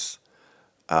cause this,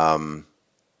 I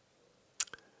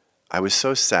was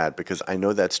so sad because I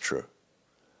know that's true.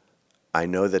 I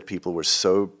know that people were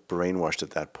so brainwashed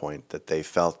at that point that they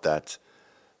felt that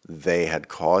they had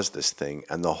caused this thing,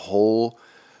 and the whole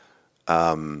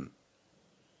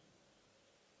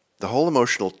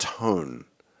emotional tone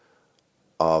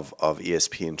of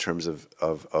ESP in terms of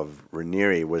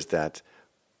Raniere was that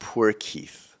poor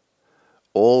Keith.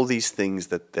 All these things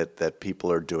that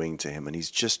people are doing to him, and he's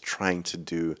just trying to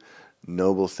do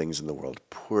noble things in the world.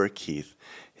 Poor Keith.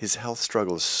 His health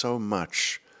struggles so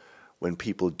much when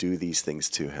people do these things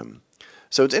to him.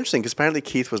 So it's interesting because apparently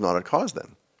Keith was not at cause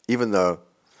then, even though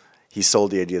he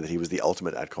sold the idea that he was the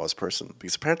ultimate at cause person,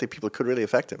 because apparently people could really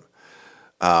affect him.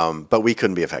 But we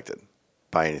couldn't be affected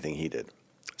by anything he did.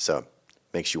 So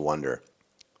makes you wonder.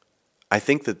 I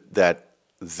think that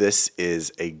this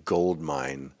is a gold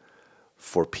mine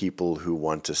for people who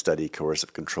want to study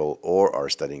coercive control or are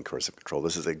studying coercive control.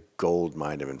 This is a gold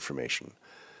mine of information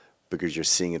because you're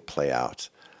seeing it play out.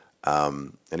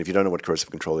 And if you don't know what coercive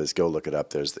control is, go look it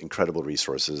up. There's incredible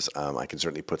resources. I can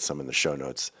certainly put some in the show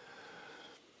notes.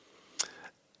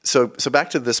 So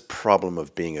back to this problem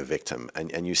of being a victim,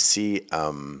 and you see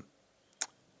a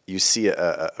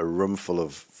room full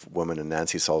of women, and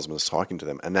Nancy Salzman is talking to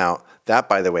them. And now that,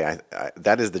 by the way,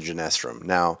 that is the Jeunesse room.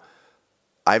 Now,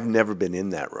 I've never been in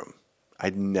that room.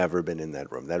 I'd never been in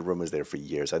that room. That room was there for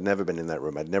years. I'd never been in that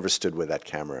room. I'd never stood where that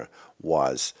camera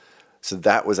was. So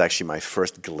that was actually my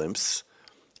first glimpse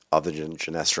of the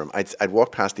Jeunesse room. I'd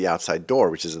walked past the outside door,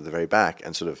 which is at the very back,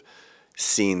 and sort of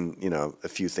seen, a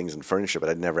few things in furniture, but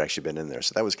I'd never actually been in there.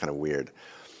 So that was kind of weird.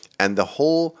 And the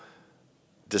whole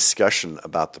discussion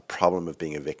about the problem of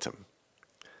being a victim,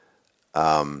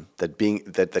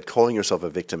 that calling yourself a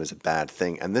victim is a bad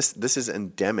thing. And this is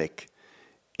endemic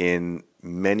in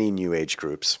many New Age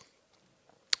groups,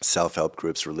 self-help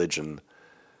groups, religion.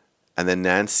 And then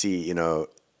Nancy,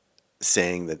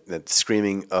 saying that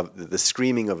the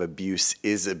screaming of abuse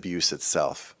is abuse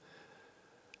itself.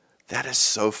 That is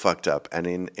so fucked up. And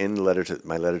in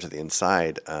my letter to the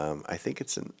inside, I think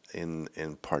it's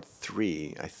in part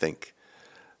 3. I think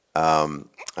I'm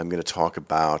going to talk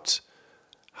about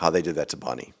how they did that to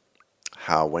Bonnie.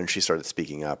 How when she started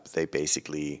speaking up, they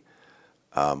basically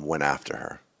went after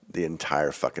her. The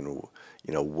entire fucking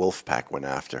wolf pack went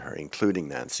after her, including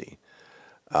Nancy.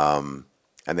 And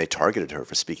they targeted her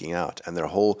for speaking out. And there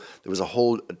was a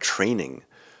whole training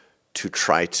to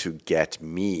try to get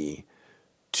me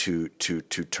to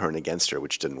turn against her,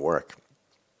 which didn't work.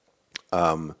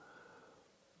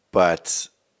 But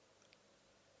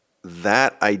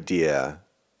that idea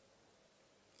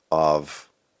of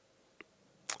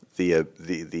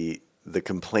the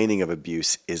complaining of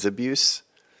abuse is abuse,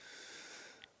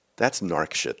 that's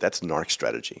narc shit. That's narc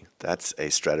strategy. That's a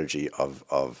strategy of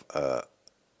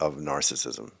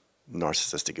narcissism,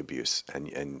 narcissistic abuse,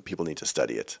 and people need to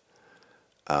study it.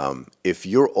 If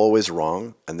you're always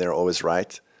wrong and they're always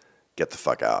right, get the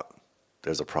fuck out.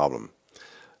 There's a problem.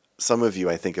 Some of you,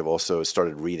 I think, have also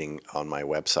started reading on my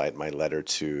website my letter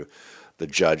to the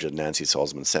judge at Nancy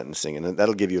Salzman's sentencing, and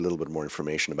that'll give you a little bit more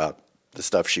information about the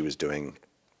stuff she was doing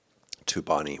to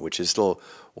Bonnie, which is still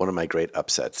one of my great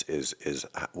upsets, is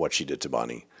what she did to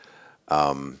Bonnie.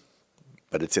 But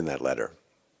it's in that letter.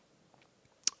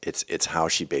 It's how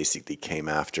she basically came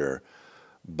after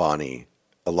Bonnie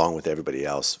along with everybody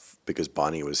else, because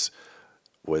Bonnie was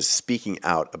speaking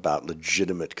out about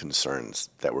legitimate concerns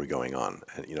that were going on.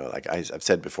 And, you know, like I've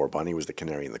said before, Bonnie was the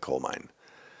canary in the coal mine,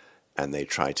 and they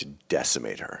tried to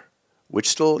decimate her, which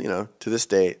still, you know, to this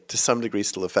day, to some degree,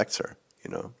 still affects her.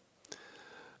 You know,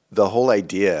 the whole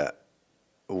idea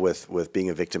with being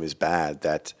a victim is bad.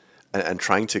 That and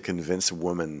trying to convince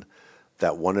women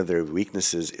that one of their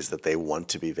weaknesses is that they want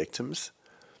to be victims,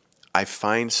 I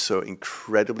find so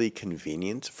incredibly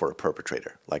convenient for a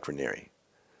perpetrator like Raniere.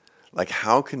 Like,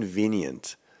 how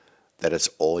convenient that it's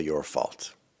all your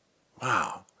fault.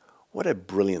 Wow, what a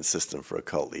brilliant system for a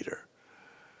cult leader.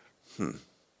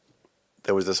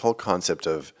 There was this whole concept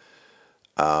of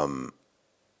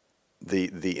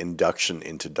the induction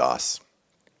into DOS,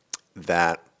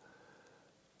 that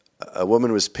a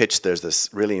woman was pitched, there's this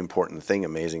really important thing,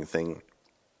 amazing thing.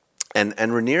 And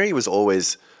Raniere was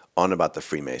always on about the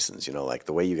Freemasons, you know, like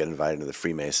the way you get invited to the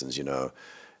Freemasons, you know,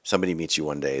 somebody meets you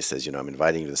one day, says, you know, I'm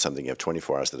inviting you to something, you have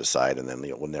 24 hours to decide, and then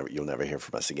you'll never hear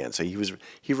from us again. So he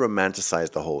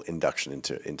romanticized the whole induction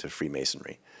into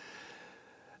Freemasonry.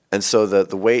 And so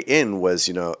the way in was,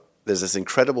 you know, there's this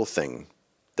incredible thing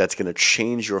that's going to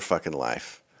change your fucking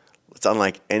life. It's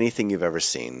unlike anything you've ever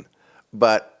seen.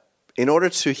 But in order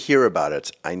to hear about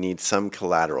it, I need some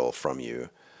collateral from you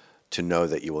to know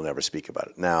that you will never speak about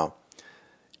it. Now,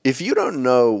 if you don't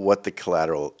know what the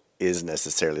collateral is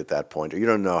necessarily at that point, or you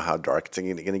don't know how dark it's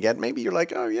going to get, maybe you're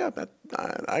like, oh yeah, but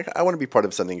I want to be part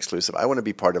of something exclusive. I want to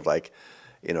be part of, like,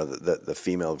 you know, the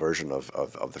female version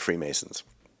of the Freemasons.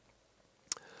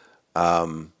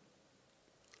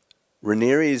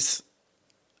 Raniere's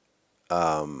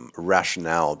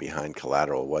rationale behind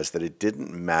collateral was that it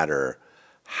didn't matter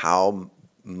how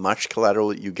much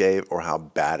collateral you gave or how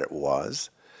bad it was,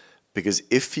 because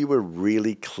if you were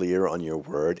really clear on your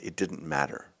word, it didn't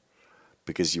matter,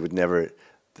 because you would never,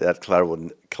 that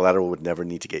collateral would never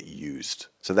need to get used.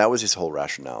 So that was his whole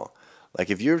rationale. Like,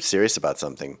 if you're serious about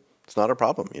something, it's not a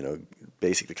problem, you know,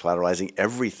 basically collateralizing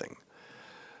everything.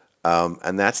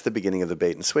 And that's the beginning of the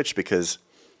bait and switch, because,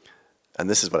 and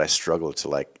this is what I struggle to,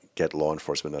 like, get law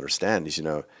enforcement to understand, is, you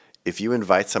know, if you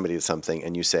invite somebody to something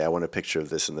and you say, I want a picture of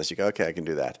this and this, you go, okay, I can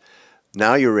do that.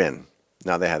 Now you're in.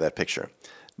 Now they have that picture.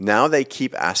 Now they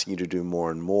keep asking you to do more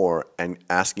and more and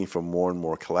asking for more and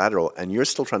more collateral, and you're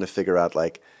still trying to figure out,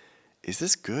 like, is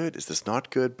this good? Is this not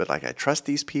good? But, like, I trust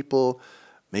these people.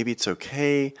 Maybe it's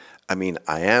okay. I mean,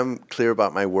 I am clear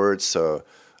about my words, so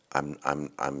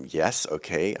I'm yes,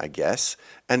 okay, I guess.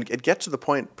 And it gets to the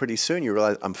point pretty soon you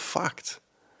realize I'm fucked,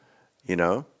 you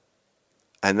know?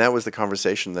 And that was the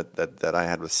conversation that I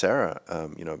had with Sarah,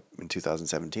 you know, in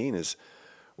 2017, is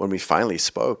when we finally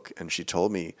spoke, and she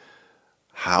told me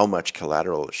how much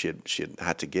collateral she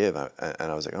had to give, and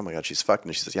I was like, oh my God, she's fucked.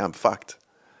 And she says, yeah, I'm fucked.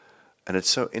 And it's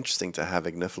so interesting to have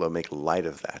Ignifilo make light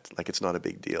of that, like it's not a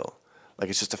big deal, like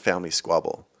it's just a family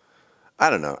squabble.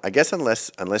 I don't know. I guess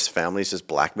unless families just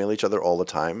blackmail each other all the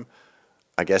time,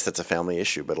 I guess that's a family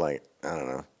issue. But, like, I don't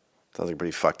know, sounds like a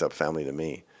pretty fucked up family to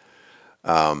me.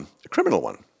 A criminal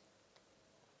one.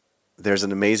 There's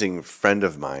an amazing friend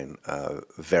of mine,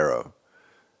 Vero.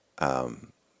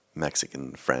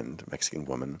 Mexican friend, Mexican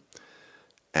woman,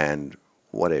 and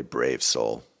what a brave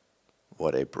soul.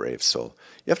 What a brave soul.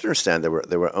 You have to understand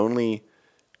there were only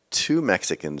 2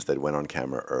 Mexicans that went on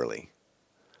camera early.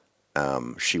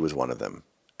 She was one of them,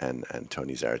 and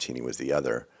Tony Zaratini was the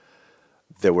other.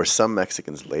 There were some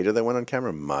Mexicans later that went on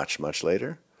camera, much, much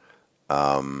later.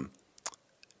 And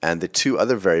the 2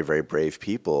 other very, very brave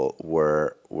people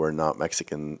were not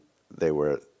Mexican. They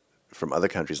were from other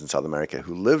countries in South America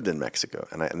who lived in Mexico,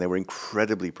 and they were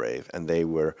incredibly brave, and they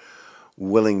were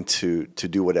willing to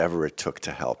do whatever it took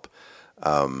to help.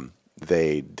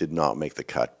 They did not make the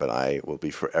cut, but I will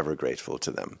be forever grateful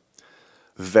to them.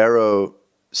 Vero,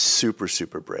 super,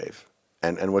 super brave.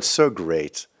 And what's so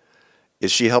great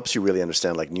is she helps you really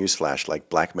understand, like, newsflash, like,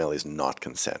 blackmail is not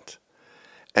consent.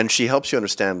 And she helps you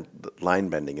understand line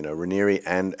bending. You know, Raniere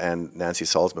and Nancy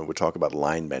Salzman would talk about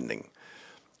line bending.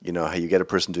 You know, how you get a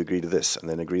person to agree to this, and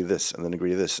then agree to this, and then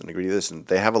agree to this, and agree to this. And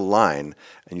they have a line,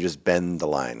 and you just bend the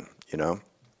line, you know?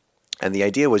 And the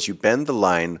idea was you bend the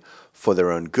line for their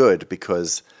own good,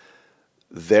 because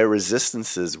their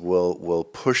resistances will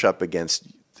push up against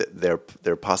their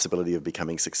possibility of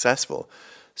becoming successful.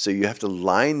 So you have to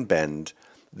line bend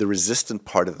the resistant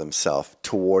part of themselves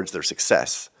towards their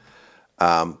success.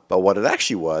 But what it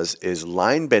actually was is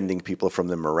line bending people from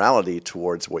their morality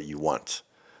towards what you want.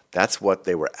 That's what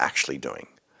they were actually doing.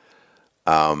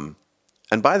 And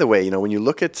by the way, you know, when you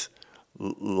look at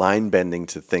line bending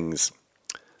to things,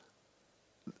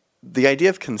 the idea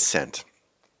of consent,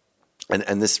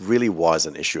 And this really was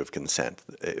an issue of consent.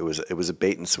 It was a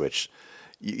bait and switch.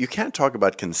 You can't talk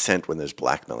about consent when there's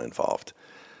blackmail involved.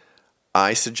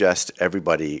 I suggest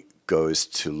everybody goes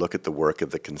to look at the work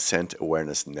of the Consent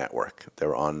Awareness Network.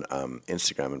 They're on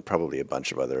Instagram and probably a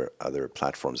bunch of other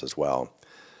platforms as well.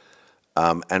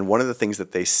 And one of the things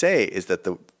that they say is that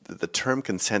the term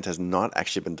consent has not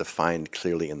actually been defined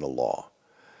clearly in the law.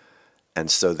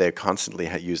 And so they constantly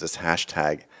use this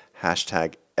hashtag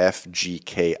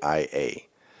FGKIA,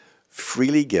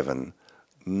 freely given,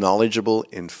 knowledgeable,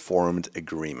 informed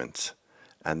agreement.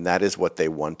 And that is what they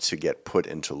want to get put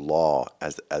into law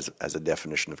as a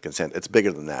definition of consent. It's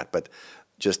bigger than that, but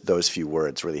just those few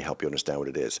words really help you understand what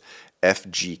it is.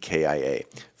 FGKIA,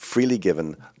 freely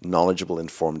given, knowledgeable,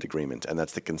 informed agreement. And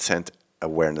that's the Consent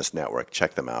Awareness Network.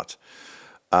 Check them out.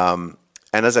 And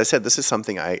as I said, this is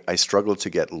something I struggle to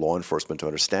get law enforcement to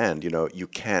understand. You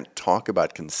can't talk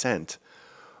about consent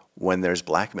when there's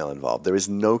blackmail involved. There is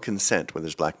no consent when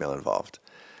there's blackmail involved.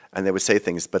 And they would say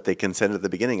things, but they consented at the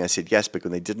beginning. I said yes, because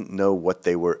they didn't know what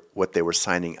they were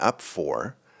signing up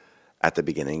for at the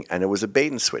beginning, and it was a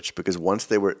bait and switch, because once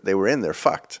they were in, they're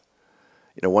fucked.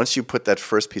 Once you put that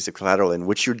first piece of collateral in,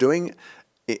 which you're doing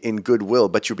in goodwill,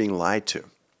 but you're being lied to.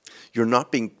 You're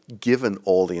not being given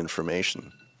all the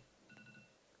information.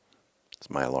 It's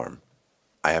my alarm.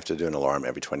 I have to do an alarm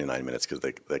every 29 minutes because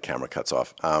the camera cuts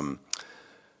off.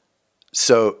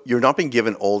 So you're not being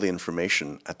given all the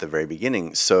information at the very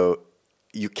beginning, so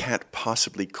you can't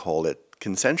possibly call it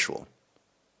consensual.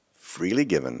 Freely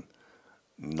given,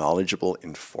 knowledgeable,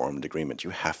 informed agreement. You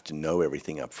have to know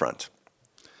everything up front.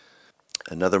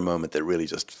 Another moment that really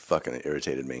just fucking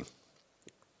irritated me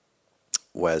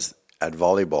was at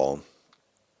volleyball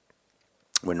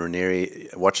when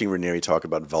watching Raniere talk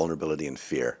about vulnerability and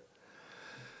fear.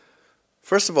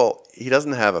 First of all, he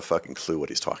doesn't have a fucking clue what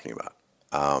he's talking about.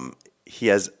 He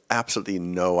has absolutely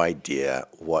no idea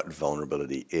what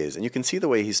vulnerability is. And you can see the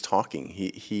way he's talking.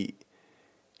 He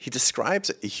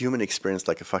describes a human experience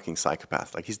like a fucking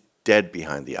psychopath. Like he's dead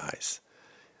behind the eyes.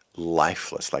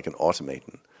 Lifeless, like an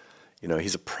automaton.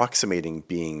 He's approximating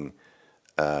being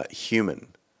human.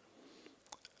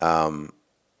 And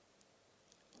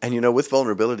with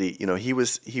vulnerability, he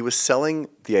was selling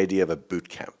the idea of a boot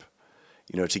camp,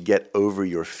 to get over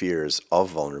your fears of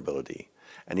vulnerability.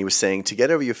 And he was saying, to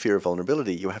get over your fear of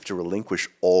vulnerability, you have to relinquish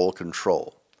all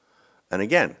control. And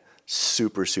again,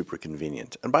 super, super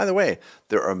convenient. And by the way,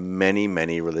 there are many,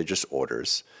 many religious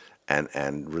orders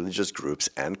and religious groups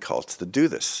and cults that do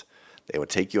this. They would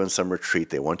take you on some retreat.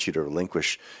 They want you to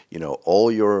relinquish,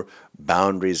 all your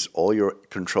boundaries, all your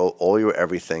control, all your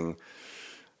everything.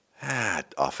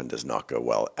 It often does not go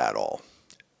well at all.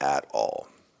 At all.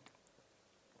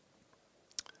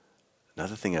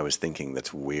 Another thing I was thinking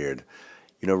that's weird,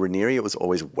 Raniere was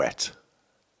always wet,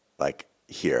 like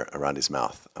here around his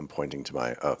mouth. I'm pointing to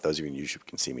those of you in YouTube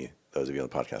can see me. Those of you on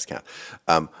the podcast can't.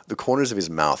 The corners of his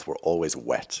mouth were always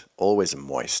wet, always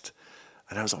moist.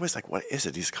 And I was always like, what is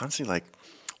it? He's constantly like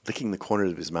licking the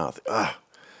corners of his mouth. Ugh.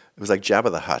 It was like Jabba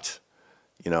the Hutt.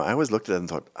 I always looked at it and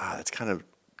thought, that's kind of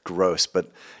gross.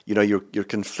 But, you're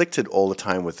conflicted all the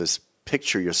time with this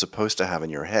picture you're supposed to have in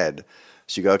your head.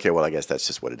 So you go, okay, well, I guess that's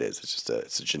just what it is.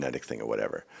 It's a genetic thing or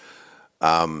whatever.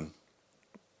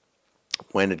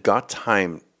 When it got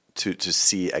time to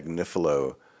see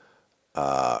Agnifilo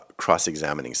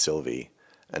cross-examining Sylvie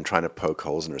and trying to poke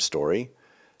holes in her story,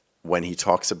 when he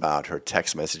talks about her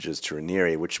text messages to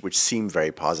Raniere, which seem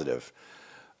very positive,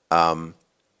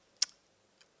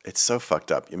 it's so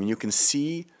fucked up. I mean, you can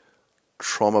see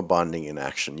trauma bonding in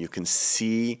action. You can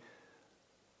see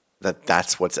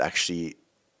that's what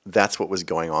was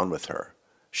going on with her.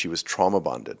 She was trauma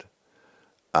bonded.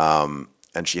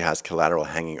 And she has collateral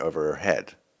hanging over her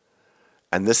head.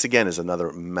 And this, again, is another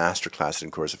masterclass in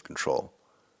coercive control.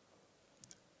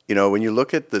 When you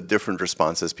look at the different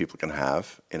responses people can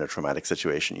have in a traumatic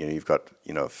situation, you've got,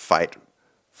 fight,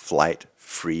 flight,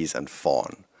 freeze, and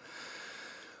fawn.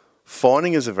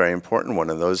 Fawning is a very important one,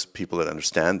 and those people that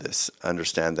understand this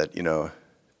understand that,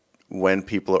 when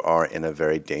people are in a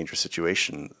very dangerous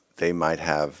situation, they might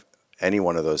have any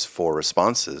one of those four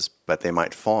responses, but they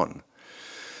might fawn.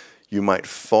 You might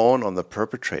fawn on the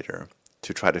perpetrator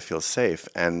to try to feel safe.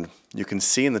 And you can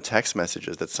see in the text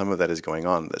messages that some of that is going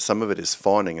on, that some of it is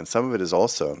fawning, and some of it is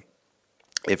also,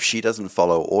 if she doesn't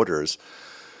follow orders,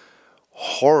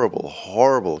 horrible,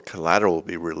 horrible collateral will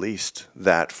be released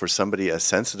that for somebody as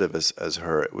sensitive as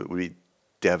her, it would be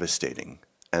devastating.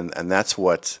 And that's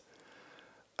what,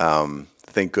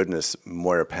 thank goodness,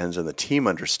 Moira Penz and the team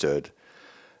understood.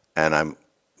 And I'm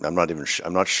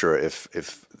not sure if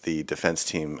the defense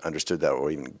team understood that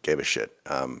or even gave a shit.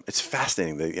 It's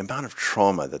fascinating, the amount of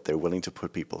trauma that they're willing to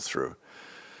put people through.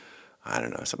 I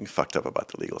don't know, something fucked up about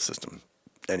the legal system.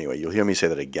 Anyway, you'll hear me say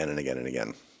that again and again and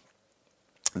again.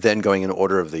 Then going in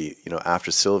order of the, after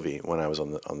Sylvie, when I was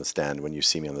on the stand, when you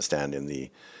see me on the stand in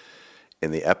the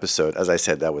episode, as I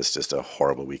said, that was just a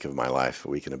horrible week of my life, a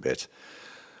week and a bit.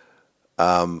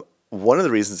 One of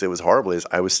the reasons it was horrible is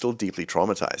I was still deeply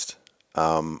traumatized.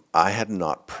 I had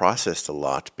not processed a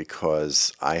lot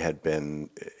because I had been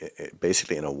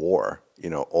basically in a war,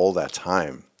 all that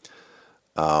time.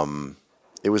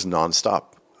 It was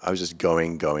nonstop. I was just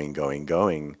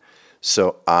going.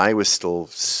 So I was still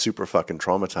super fucking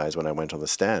traumatized when I went on the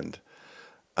stand.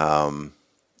 I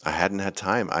hadn't had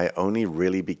time. I only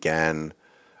really began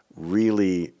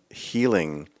really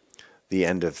healing the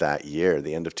end of that year,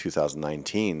 the end of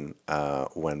 2019,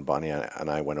 when Bonnie and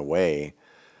I went away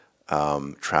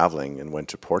traveling and went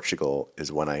to Portugal,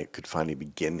 is when I could finally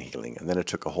begin healing. And then it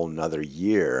took a whole nother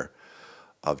year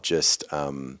of just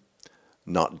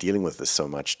not dealing with this so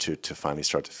much to finally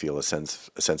start to feel a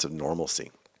sense of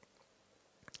normalcy.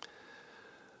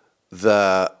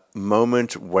 The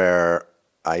moment where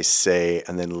I say,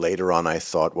 and then later on I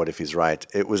thought, what if he's right?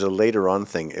 It was a later on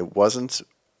thing. It wasn't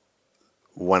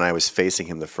when I was facing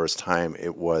him the first time.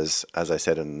 It was, as I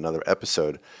said in another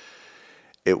episode,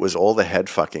 it was all the head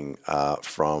fucking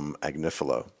from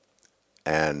Agnifilo.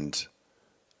 And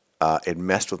it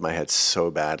messed with my head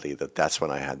so badly that's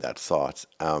when I had that thought.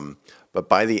 But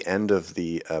by the end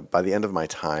of my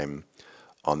time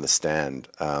on the stand,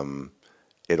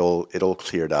 it all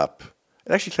cleared up.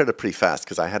 It actually cleared up pretty fast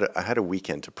because I had a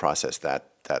weekend to process that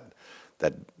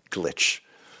glitch.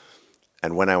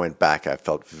 And when I went back, I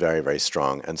felt very, very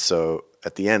strong. And so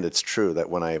at the end, it's true that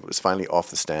when I was finally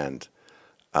off the stand,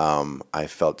 I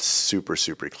felt super,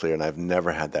 super clear. And I've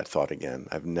never had that thought again.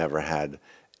 I've never had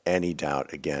any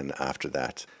doubt again after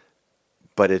that.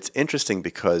 But it's interesting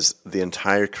because the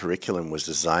entire curriculum was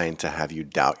designed to have you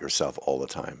doubt yourself all the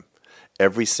time.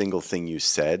 Every single thing you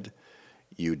said,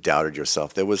 you doubted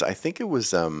yourself. There was, I think it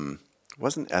was,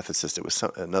 wasn't Ethicist, it was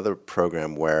another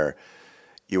program where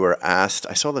you were asked,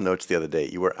 I saw the notes the other day,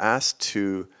 you were asked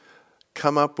to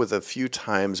come up with a few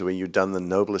times where you'd done the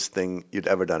noblest thing you'd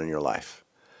ever done in your life,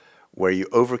 where you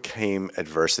overcame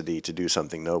adversity to do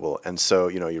something noble. And so,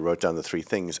 you wrote down the three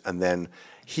things, and then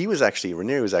Raniere was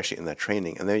actually in that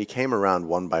training, and then he came around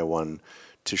one by one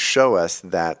to show us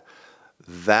that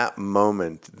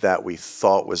moment that we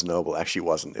thought was noble actually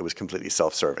wasn't. It was completely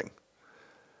self-serving.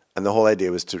 And the whole idea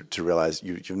was to realize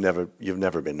you've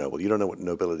never been noble. You don't know what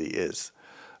nobility is.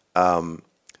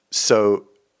 So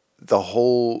the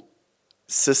whole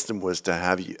system was to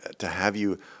have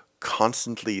you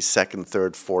constantly second,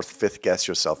 third, fourth, fifth guess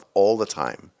yourself all the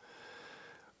time,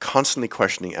 constantly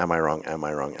questioning, am I wrong, am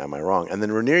I wrong, am I wrong? And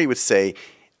then Raniere would say,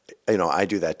 I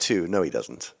do that too. No, he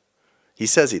doesn't. He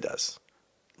says he does.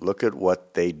 Look at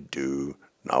what they do,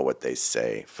 not what they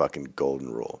say. Fucking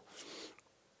golden rule.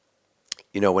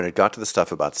 When it got to the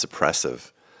stuff about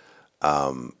suppressive,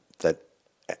 that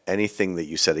anything that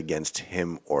you said against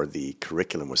him or the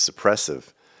curriculum was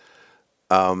suppressive,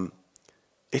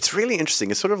 it's really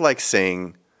interesting. It's sort of like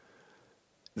saying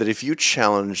that if you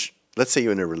challenge, let's say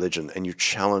you're in a religion and you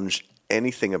challenge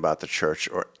anything about the church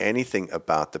or anything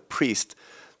about the priest,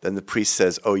 then the priest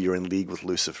says, oh, you're in league with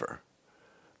Lucifer.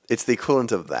 It's the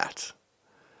equivalent of that.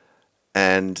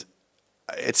 And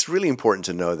it's really important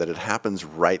to know that it happens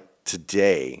right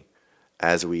today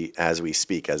as we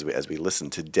speak, as we listen.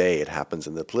 Today it happens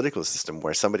in the political system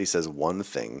where somebody says one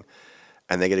thing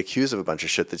and they get accused of a bunch of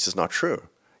shit that's just not true.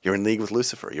 You're in league with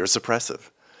Lucifer. You're suppressive.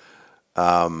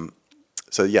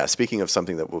 So yeah, speaking of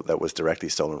something that was directly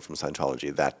stolen from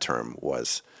Scientology, that term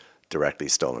was directly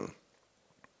stolen.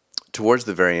 Towards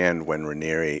the very end, when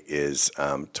Raniere is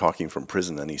talking from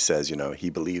prison and he says, he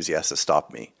believes he has to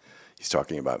stop me. He's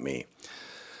talking about me.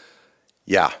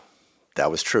 Yeah, that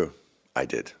was true. I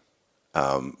did.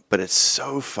 But it's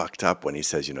so fucked up when he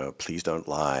says, please don't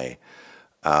lie.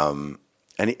 And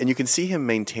you can see him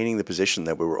maintaining the position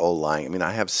that we were all lying. I mean,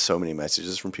 I have so many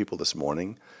messages from people this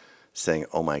morning saying,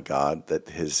 oh my God, that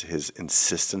his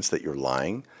insistence that you're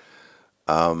lying.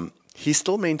 He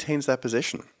still maintains that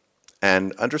position.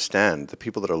 And understand, the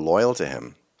people that are loyal to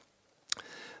him,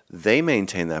 they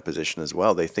maintain that position as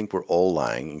well. They think we're all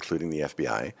lying, including the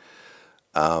FBI,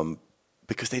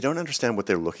 because they don't understand what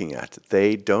they're looking at.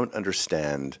 They don't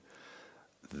understand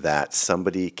that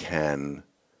somebody can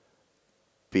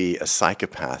be a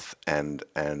psychopath and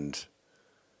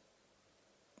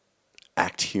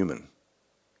act human.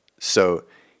 So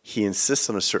he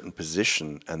insists on a certain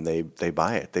position, and they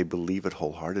buy it. They believe it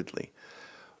wholeheartedly.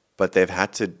 but they've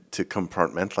had to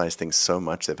compartmentalize things so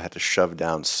much. They've had to shove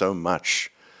down so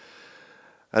much.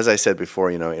 As I said before,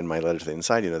 in my letter to the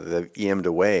inside, they've EM'd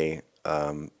away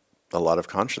a lot of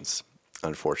conscience,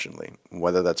 unfortunately.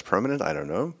 Whether that's permanent, I don't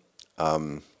know.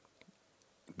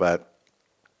 But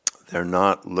they're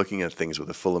not looking at things with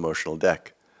a full emotional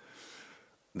deck.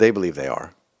 They believe they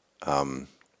are. And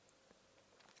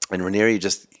Raniere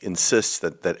just insists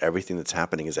that everything that's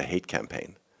happening is a hate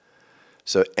campaign.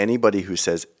 So anybody who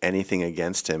says anything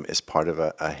against him is part of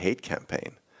a hate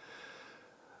campaign.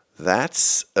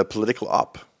 That's a political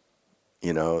op.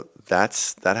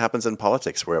 That happens in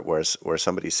politics where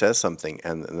somebody says something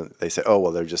and they say, oh,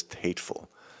 well, they're just hateful.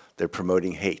 They're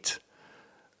promoting hate.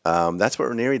 That's what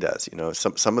Raniere does.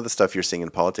 Some of the stuff you're seeing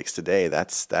in politics today,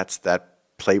 that's that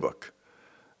playbook.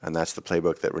 And that's the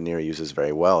playbook that Raniere uses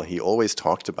very well. He always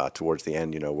talked about towards the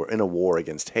end, we're in a war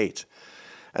against hate.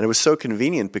 And it was so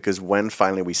convenient because when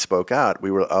finally we spoke out,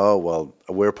 we were, oh, well,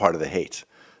 we're part of the hate.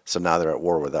 So now they're at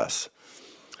war with us.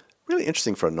 Really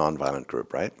interesting for a nonviolent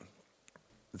group, right?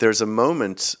 There's a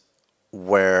moment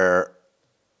where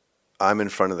I'm in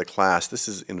front of the class. This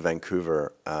is in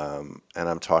Vancouver, and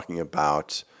I'm talking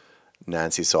about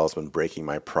Nancy Salzman breaking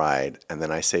my pride. And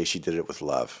then I say she did it with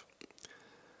love.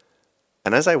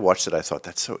 And as I watched it, I thought,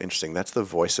 that's so interesting. That's the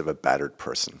voice of a battered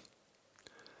person.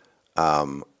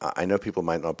 I know people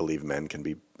might not believe men can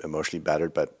be emotionally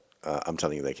battered, but I'm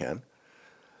telling you they can.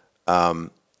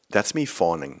 That's me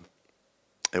fawning.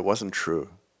 It wasn't true.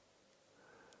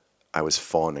 I was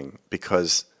fawning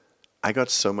because I got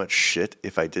so much shit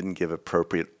if I didn't give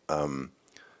appropriate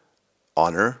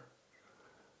honor,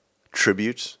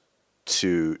 tribute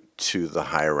to the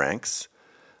higher ranks,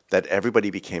 that everybody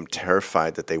became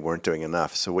terrified that they weren't doing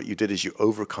enough. So what you did is you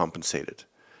overcompensated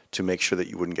to make sure that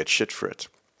you wouldn't get shit for it.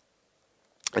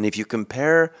 And if you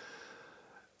compare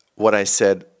what I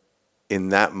said in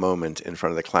that moment in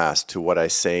front of the class to what I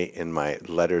say in my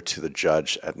letter to the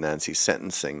judge at Nancy's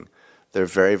sentencing, they're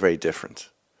very, very different.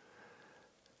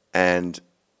 And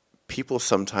people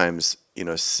sometimes,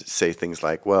 say things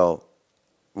like, well,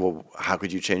 how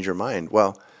could you change your mind?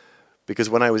 Well, because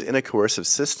when I was in a coercive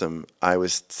system, I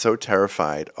was so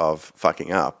terrified of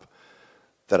fucking up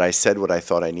that I said what I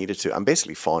thought I needed to. I'm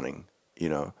basically fawning,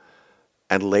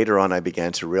 And later on, I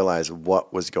began to realize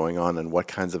what was going on and what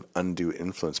kinds of undue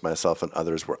influence myself and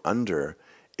others were under.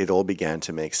 It all began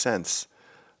to make sense.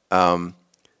 To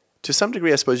some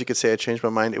degree, I suppose you could say I changed my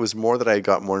mind. It was more that I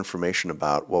got more information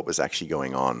about what was actually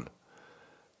going on.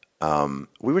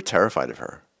 We were terrified of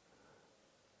her.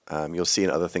 You'll see in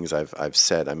other things I've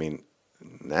said. I mean,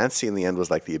 Nancy in the end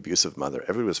was like the abusive mother.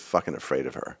 Everybody was fucking afraid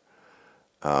of her.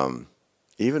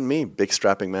 Even me, big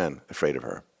strapping man, afraid of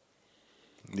her.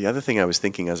 The other thing I was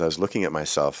thinking as I was looking at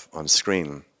myself on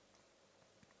screen,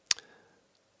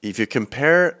 if you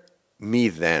compare me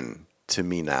then to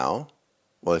me now,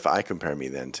 well, if I compare me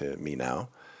then to me now,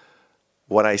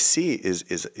 what I see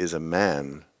is a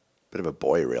man, a bit of a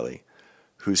boy really,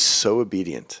 who's so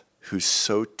obedient, who's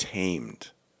so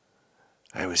tamed.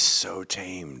 I was so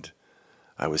tamed.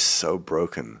 I was so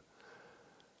broken.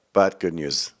 But good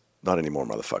news, not anymore,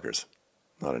 motherfuckers.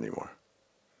 Not anymore.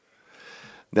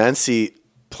 Nancy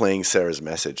playing Sarah's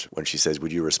message when she says,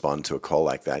 would you respond to a call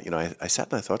like that? I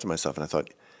sat and I thought to myself, and I thought,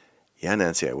 yeah,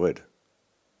 Nancy, I would.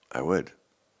 I would.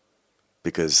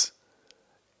 Because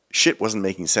shit wasn't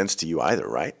making sense to you either,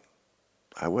 right?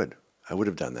 I would. I would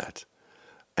have done that.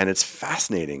 And it's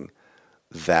fascinating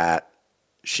that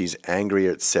she's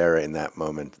angrier at Sarah in that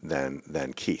moment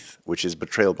than Keith, which is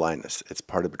betrayal blindness. It's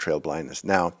part of betrayal blindness.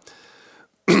 Now,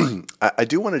 I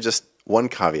do want to just, one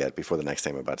caveat before the next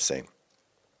thing I'm about to say.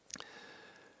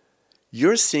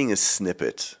 You're seeing a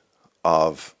snippet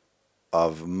of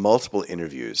multiple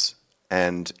interviews,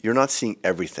 and you're not seeing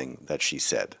everything that she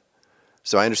said.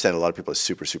 So I understand a lot of people are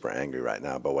super, super angry right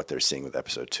now about what they're seeing with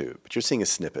episode 2, but you're seeing a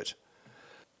snippet.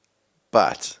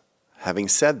 But having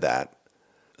said that,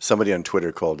 somebody on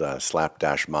Twitter called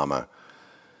Slapdash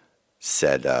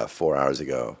said 4 hours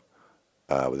ago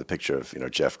with a picture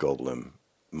of Jeff Goldblum,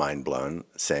 mind blown,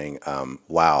 saying,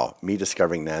 wow, me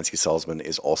discovering Nancy Salzman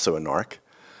is also a narc.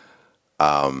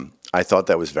 I thought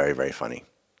that was very, very funny.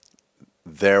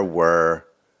 There were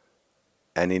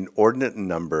an inordinate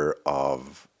number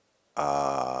of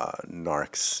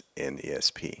narcs in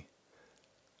ESP.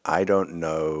 I don't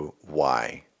know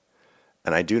why.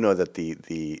 And I do know that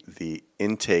the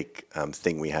intake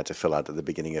thing we had to fill out at the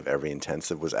beginning of every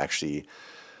intensive was actually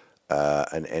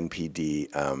an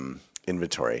NPD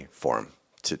inventory form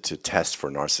to test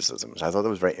for narcissism. So I thought that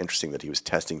was very interesting that he was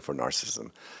testing for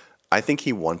narcissism. I think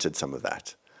he wanted some of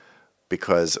that.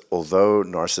 because although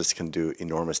narcissists can do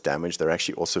enormous damage, they're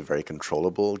actually also very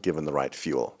controllable given the right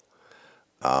fuel.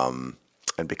 And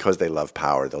because they love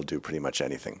power, they'll do pretty much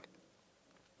anything.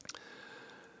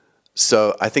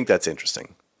 So I think that's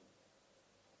interesting.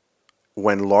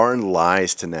 When Lauren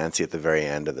lies to Nancy at the very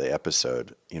end of the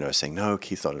episode, saying, no,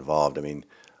 Keith's not involved, I mean,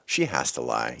 she has to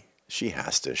lie. She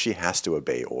has to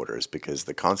obey orders because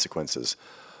the consequences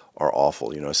are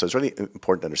awful, So it's really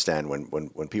important to understand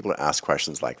when people ask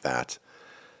questions like that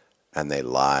and they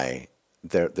lie,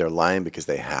 they're lying because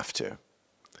they have to.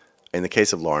 In the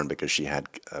case of Lauren, because she had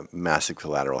a massive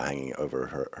collateral hanging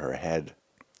over her head.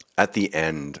 At the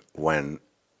end, when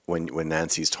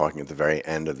Nancy's talking at the very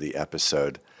end of the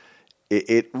episode,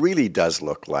 it really does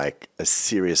look like a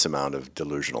serious amount of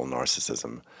delusional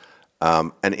narcissism.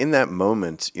 And in that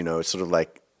moment, it's sort of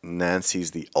like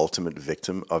Nancy's the ultimate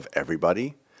victim of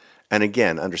everybody. And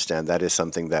again, understand that is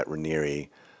something that Raniere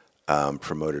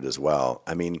promoted as well.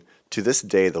 I mean, to this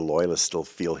day, the loyalists still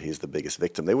feel he's the biggest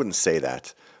victim. They wouldn't say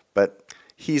that, but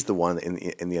he's the one in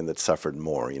the end that suffered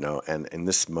more, And in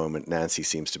this moment, Nancy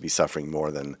seems to be suffering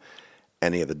more than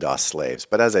any of the DOS slaves.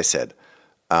 But as I said,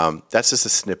 that's just a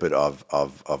snippet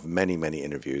of many, many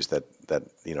interviews that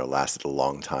lasted a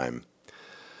long time.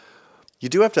 You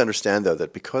do have to understand, though,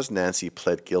 that because Nancy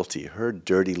pled guilty, her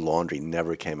dirty laundry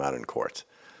never came out in court.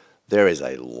 There is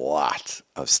a lot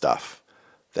of stuff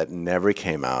that never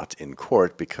came out in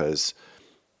court because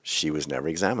she was never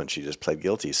examined. She just pled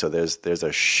guilty. So there's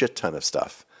a shit ton of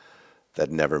stuff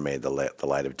that never made the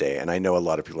light of day. And I know a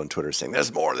lot of people on Twitter are saying,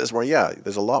 there's more. Yeah,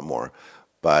 there's a lot more.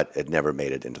 But it never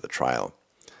made it into the trial.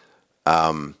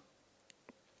 I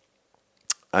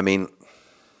mean,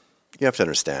 you have to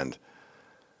understand,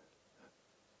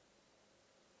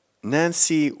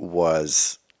 Nancy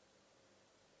was,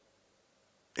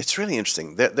 it's really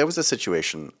interesting. There was a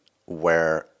situation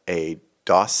where a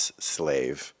DOS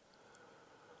slave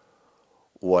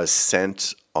was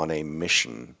sent on a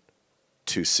mission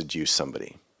to seduce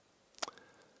somebody.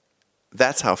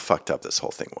 That's how fucked up this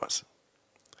whole thing was.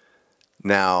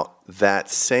 Now, that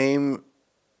same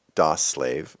DOS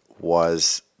slave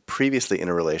was previously in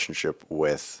a relationship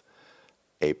with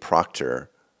a proctor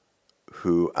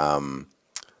who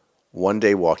one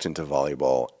day walked into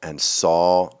volleyball and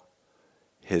saw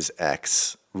his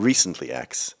recently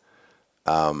ex,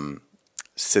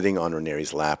 sitting on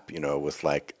Raniere's lap, with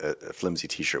like a flimsy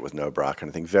t-shirt with no bra kind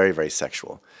of thing, very, very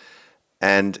sexual.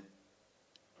 And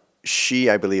she,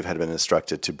 I believe, had been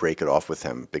instructed to break it off with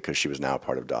him because she was now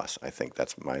part of DOS. I think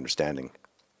that's my understanding.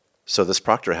 So this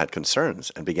proctor had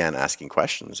concerns and began asking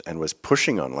questions and was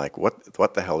pushing on like,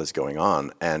 what the hell is going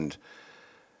on? And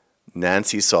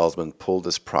Nancy Salzman pulled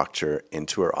this proctor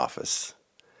into her office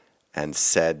and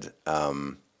said,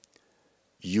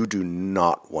 you do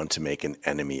not want to make an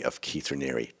enemy of Keith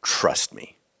Raniere. Trust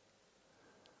me.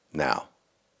 Now,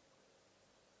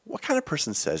 what kind of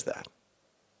person says that?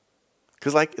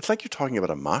 Because it's like you're talking about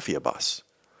a mafia boss.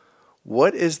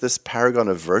 What is this paragon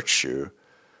of virtue,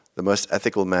 the most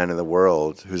ethical man in the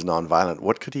world who's nonviolent?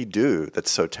 What could he do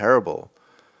that's so terrible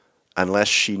unless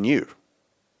she knew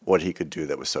what he could do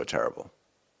that was so terrible?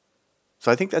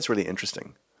 So I think that's really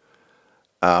interesting.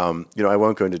 I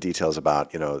won't go into details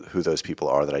about, who those people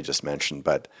are that I just mentioned,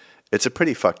 but it's a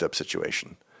pretty fucked up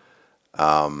situation.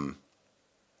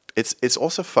 It's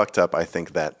also fucked up, I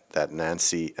think, that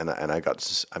Nancy, and I've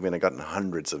gotten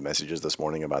hundreds of messages this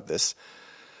morning about this,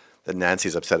 that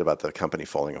Nancy's upset about the company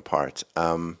falling apart.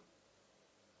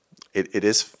 It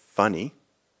is funny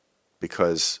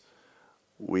because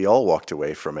we all walked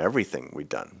away from everything we'd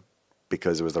done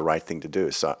because it was the right thing to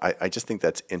do. So I just think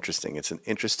that's interesting. It's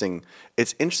interesting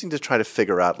to try to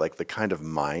figure out like the kind of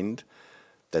mind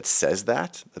that says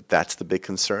that's the big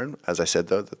concern. As I said,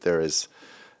 though, that that is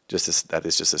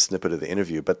just a snippet of the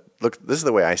interview. But look, this is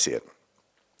the way I see it.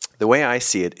 The way I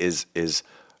see it is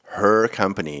her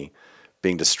company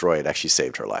being destroyed actually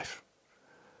saved her life.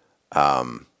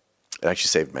 It actually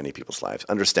saved many people's lives.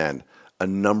 Understand, a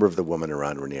number of the women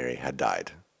around Raniere had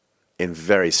died in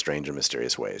very strange and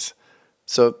mysterious ways.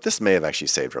 So this may have actually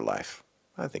saved her life.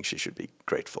 I think she should be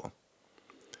grateful.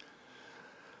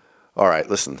 All right,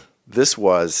 listen. This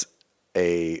was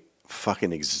a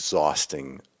fucking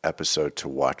exhausting episode to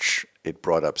watch. It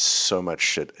brought up so much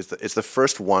shit. It's the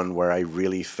first one where I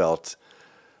really felt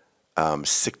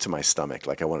sick to my stomach,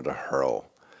 like I wanted to hurl.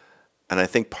 And I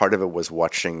think part of it was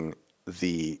watching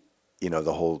the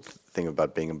whole thing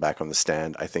about being back on the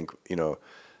stand. I think,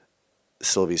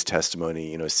 Sylvie's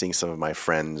testimony, seeing some of my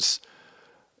friends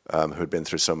who had been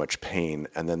through so much pain,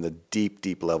 and then the deep,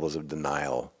 deep levels of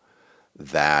denial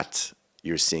that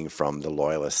you're seeing from the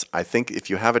loyalists. I think if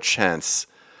you have a chance,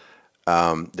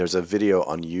 There's a video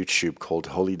on YouTube called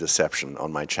Holy Deception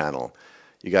on my channel.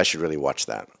 You guys should really watch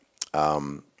that.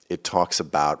 It talks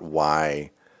about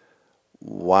why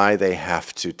they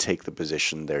have to take the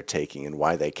position they're taking and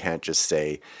why they can't just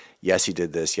say, yes, he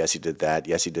did this, yes, he did that,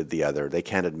 yes, he did the other. They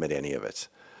can't admit any of it.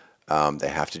 They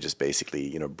have to just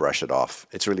basically, brush it off.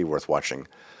 It's really worth watching.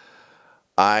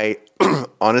 I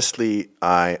honestly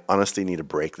need a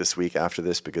break this week after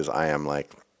this, because I am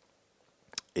like,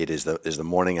 it is the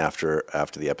morning after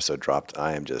the episode dropped.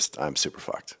 I'm super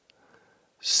fucked.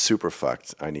 Super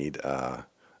fucked. I need a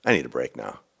break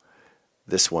now.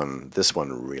 This one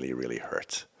really, really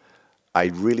hurt. I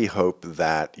really hope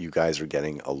that you guys are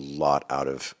getting a lot out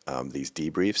of these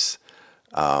debriefs.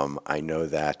 I know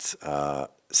that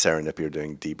Sarah and Nippy are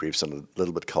doing debriefs on a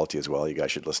little bit culty as well. You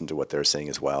guys should listen to what they're saying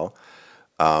as well.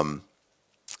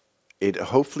 It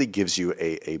hopefully gives you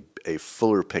a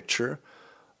fuller picture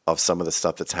of some of the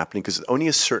stuff that's happening, because only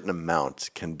a certain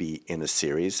amount can be in a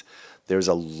series. There's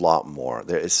a lot more.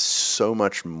 There is so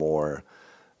much more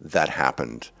that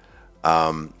happened.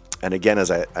 And again,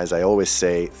 as I always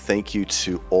say, thank you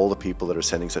to all the people that are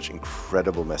sending such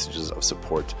incredible messages of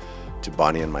support to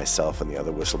Bonnie and myself and the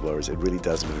other whistleblowers. It really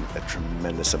does mean a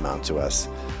tremendous amount to us.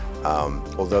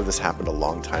 Although this happened a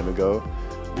long time ago,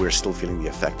 we're still feeling the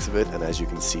effects of it. And as you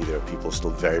can see, there are people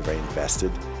still very, very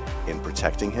invested in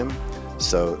protecting him.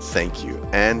 So thank you.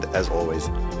 And as always,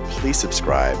 please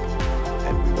subscribe,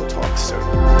 and we will talk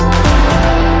soon.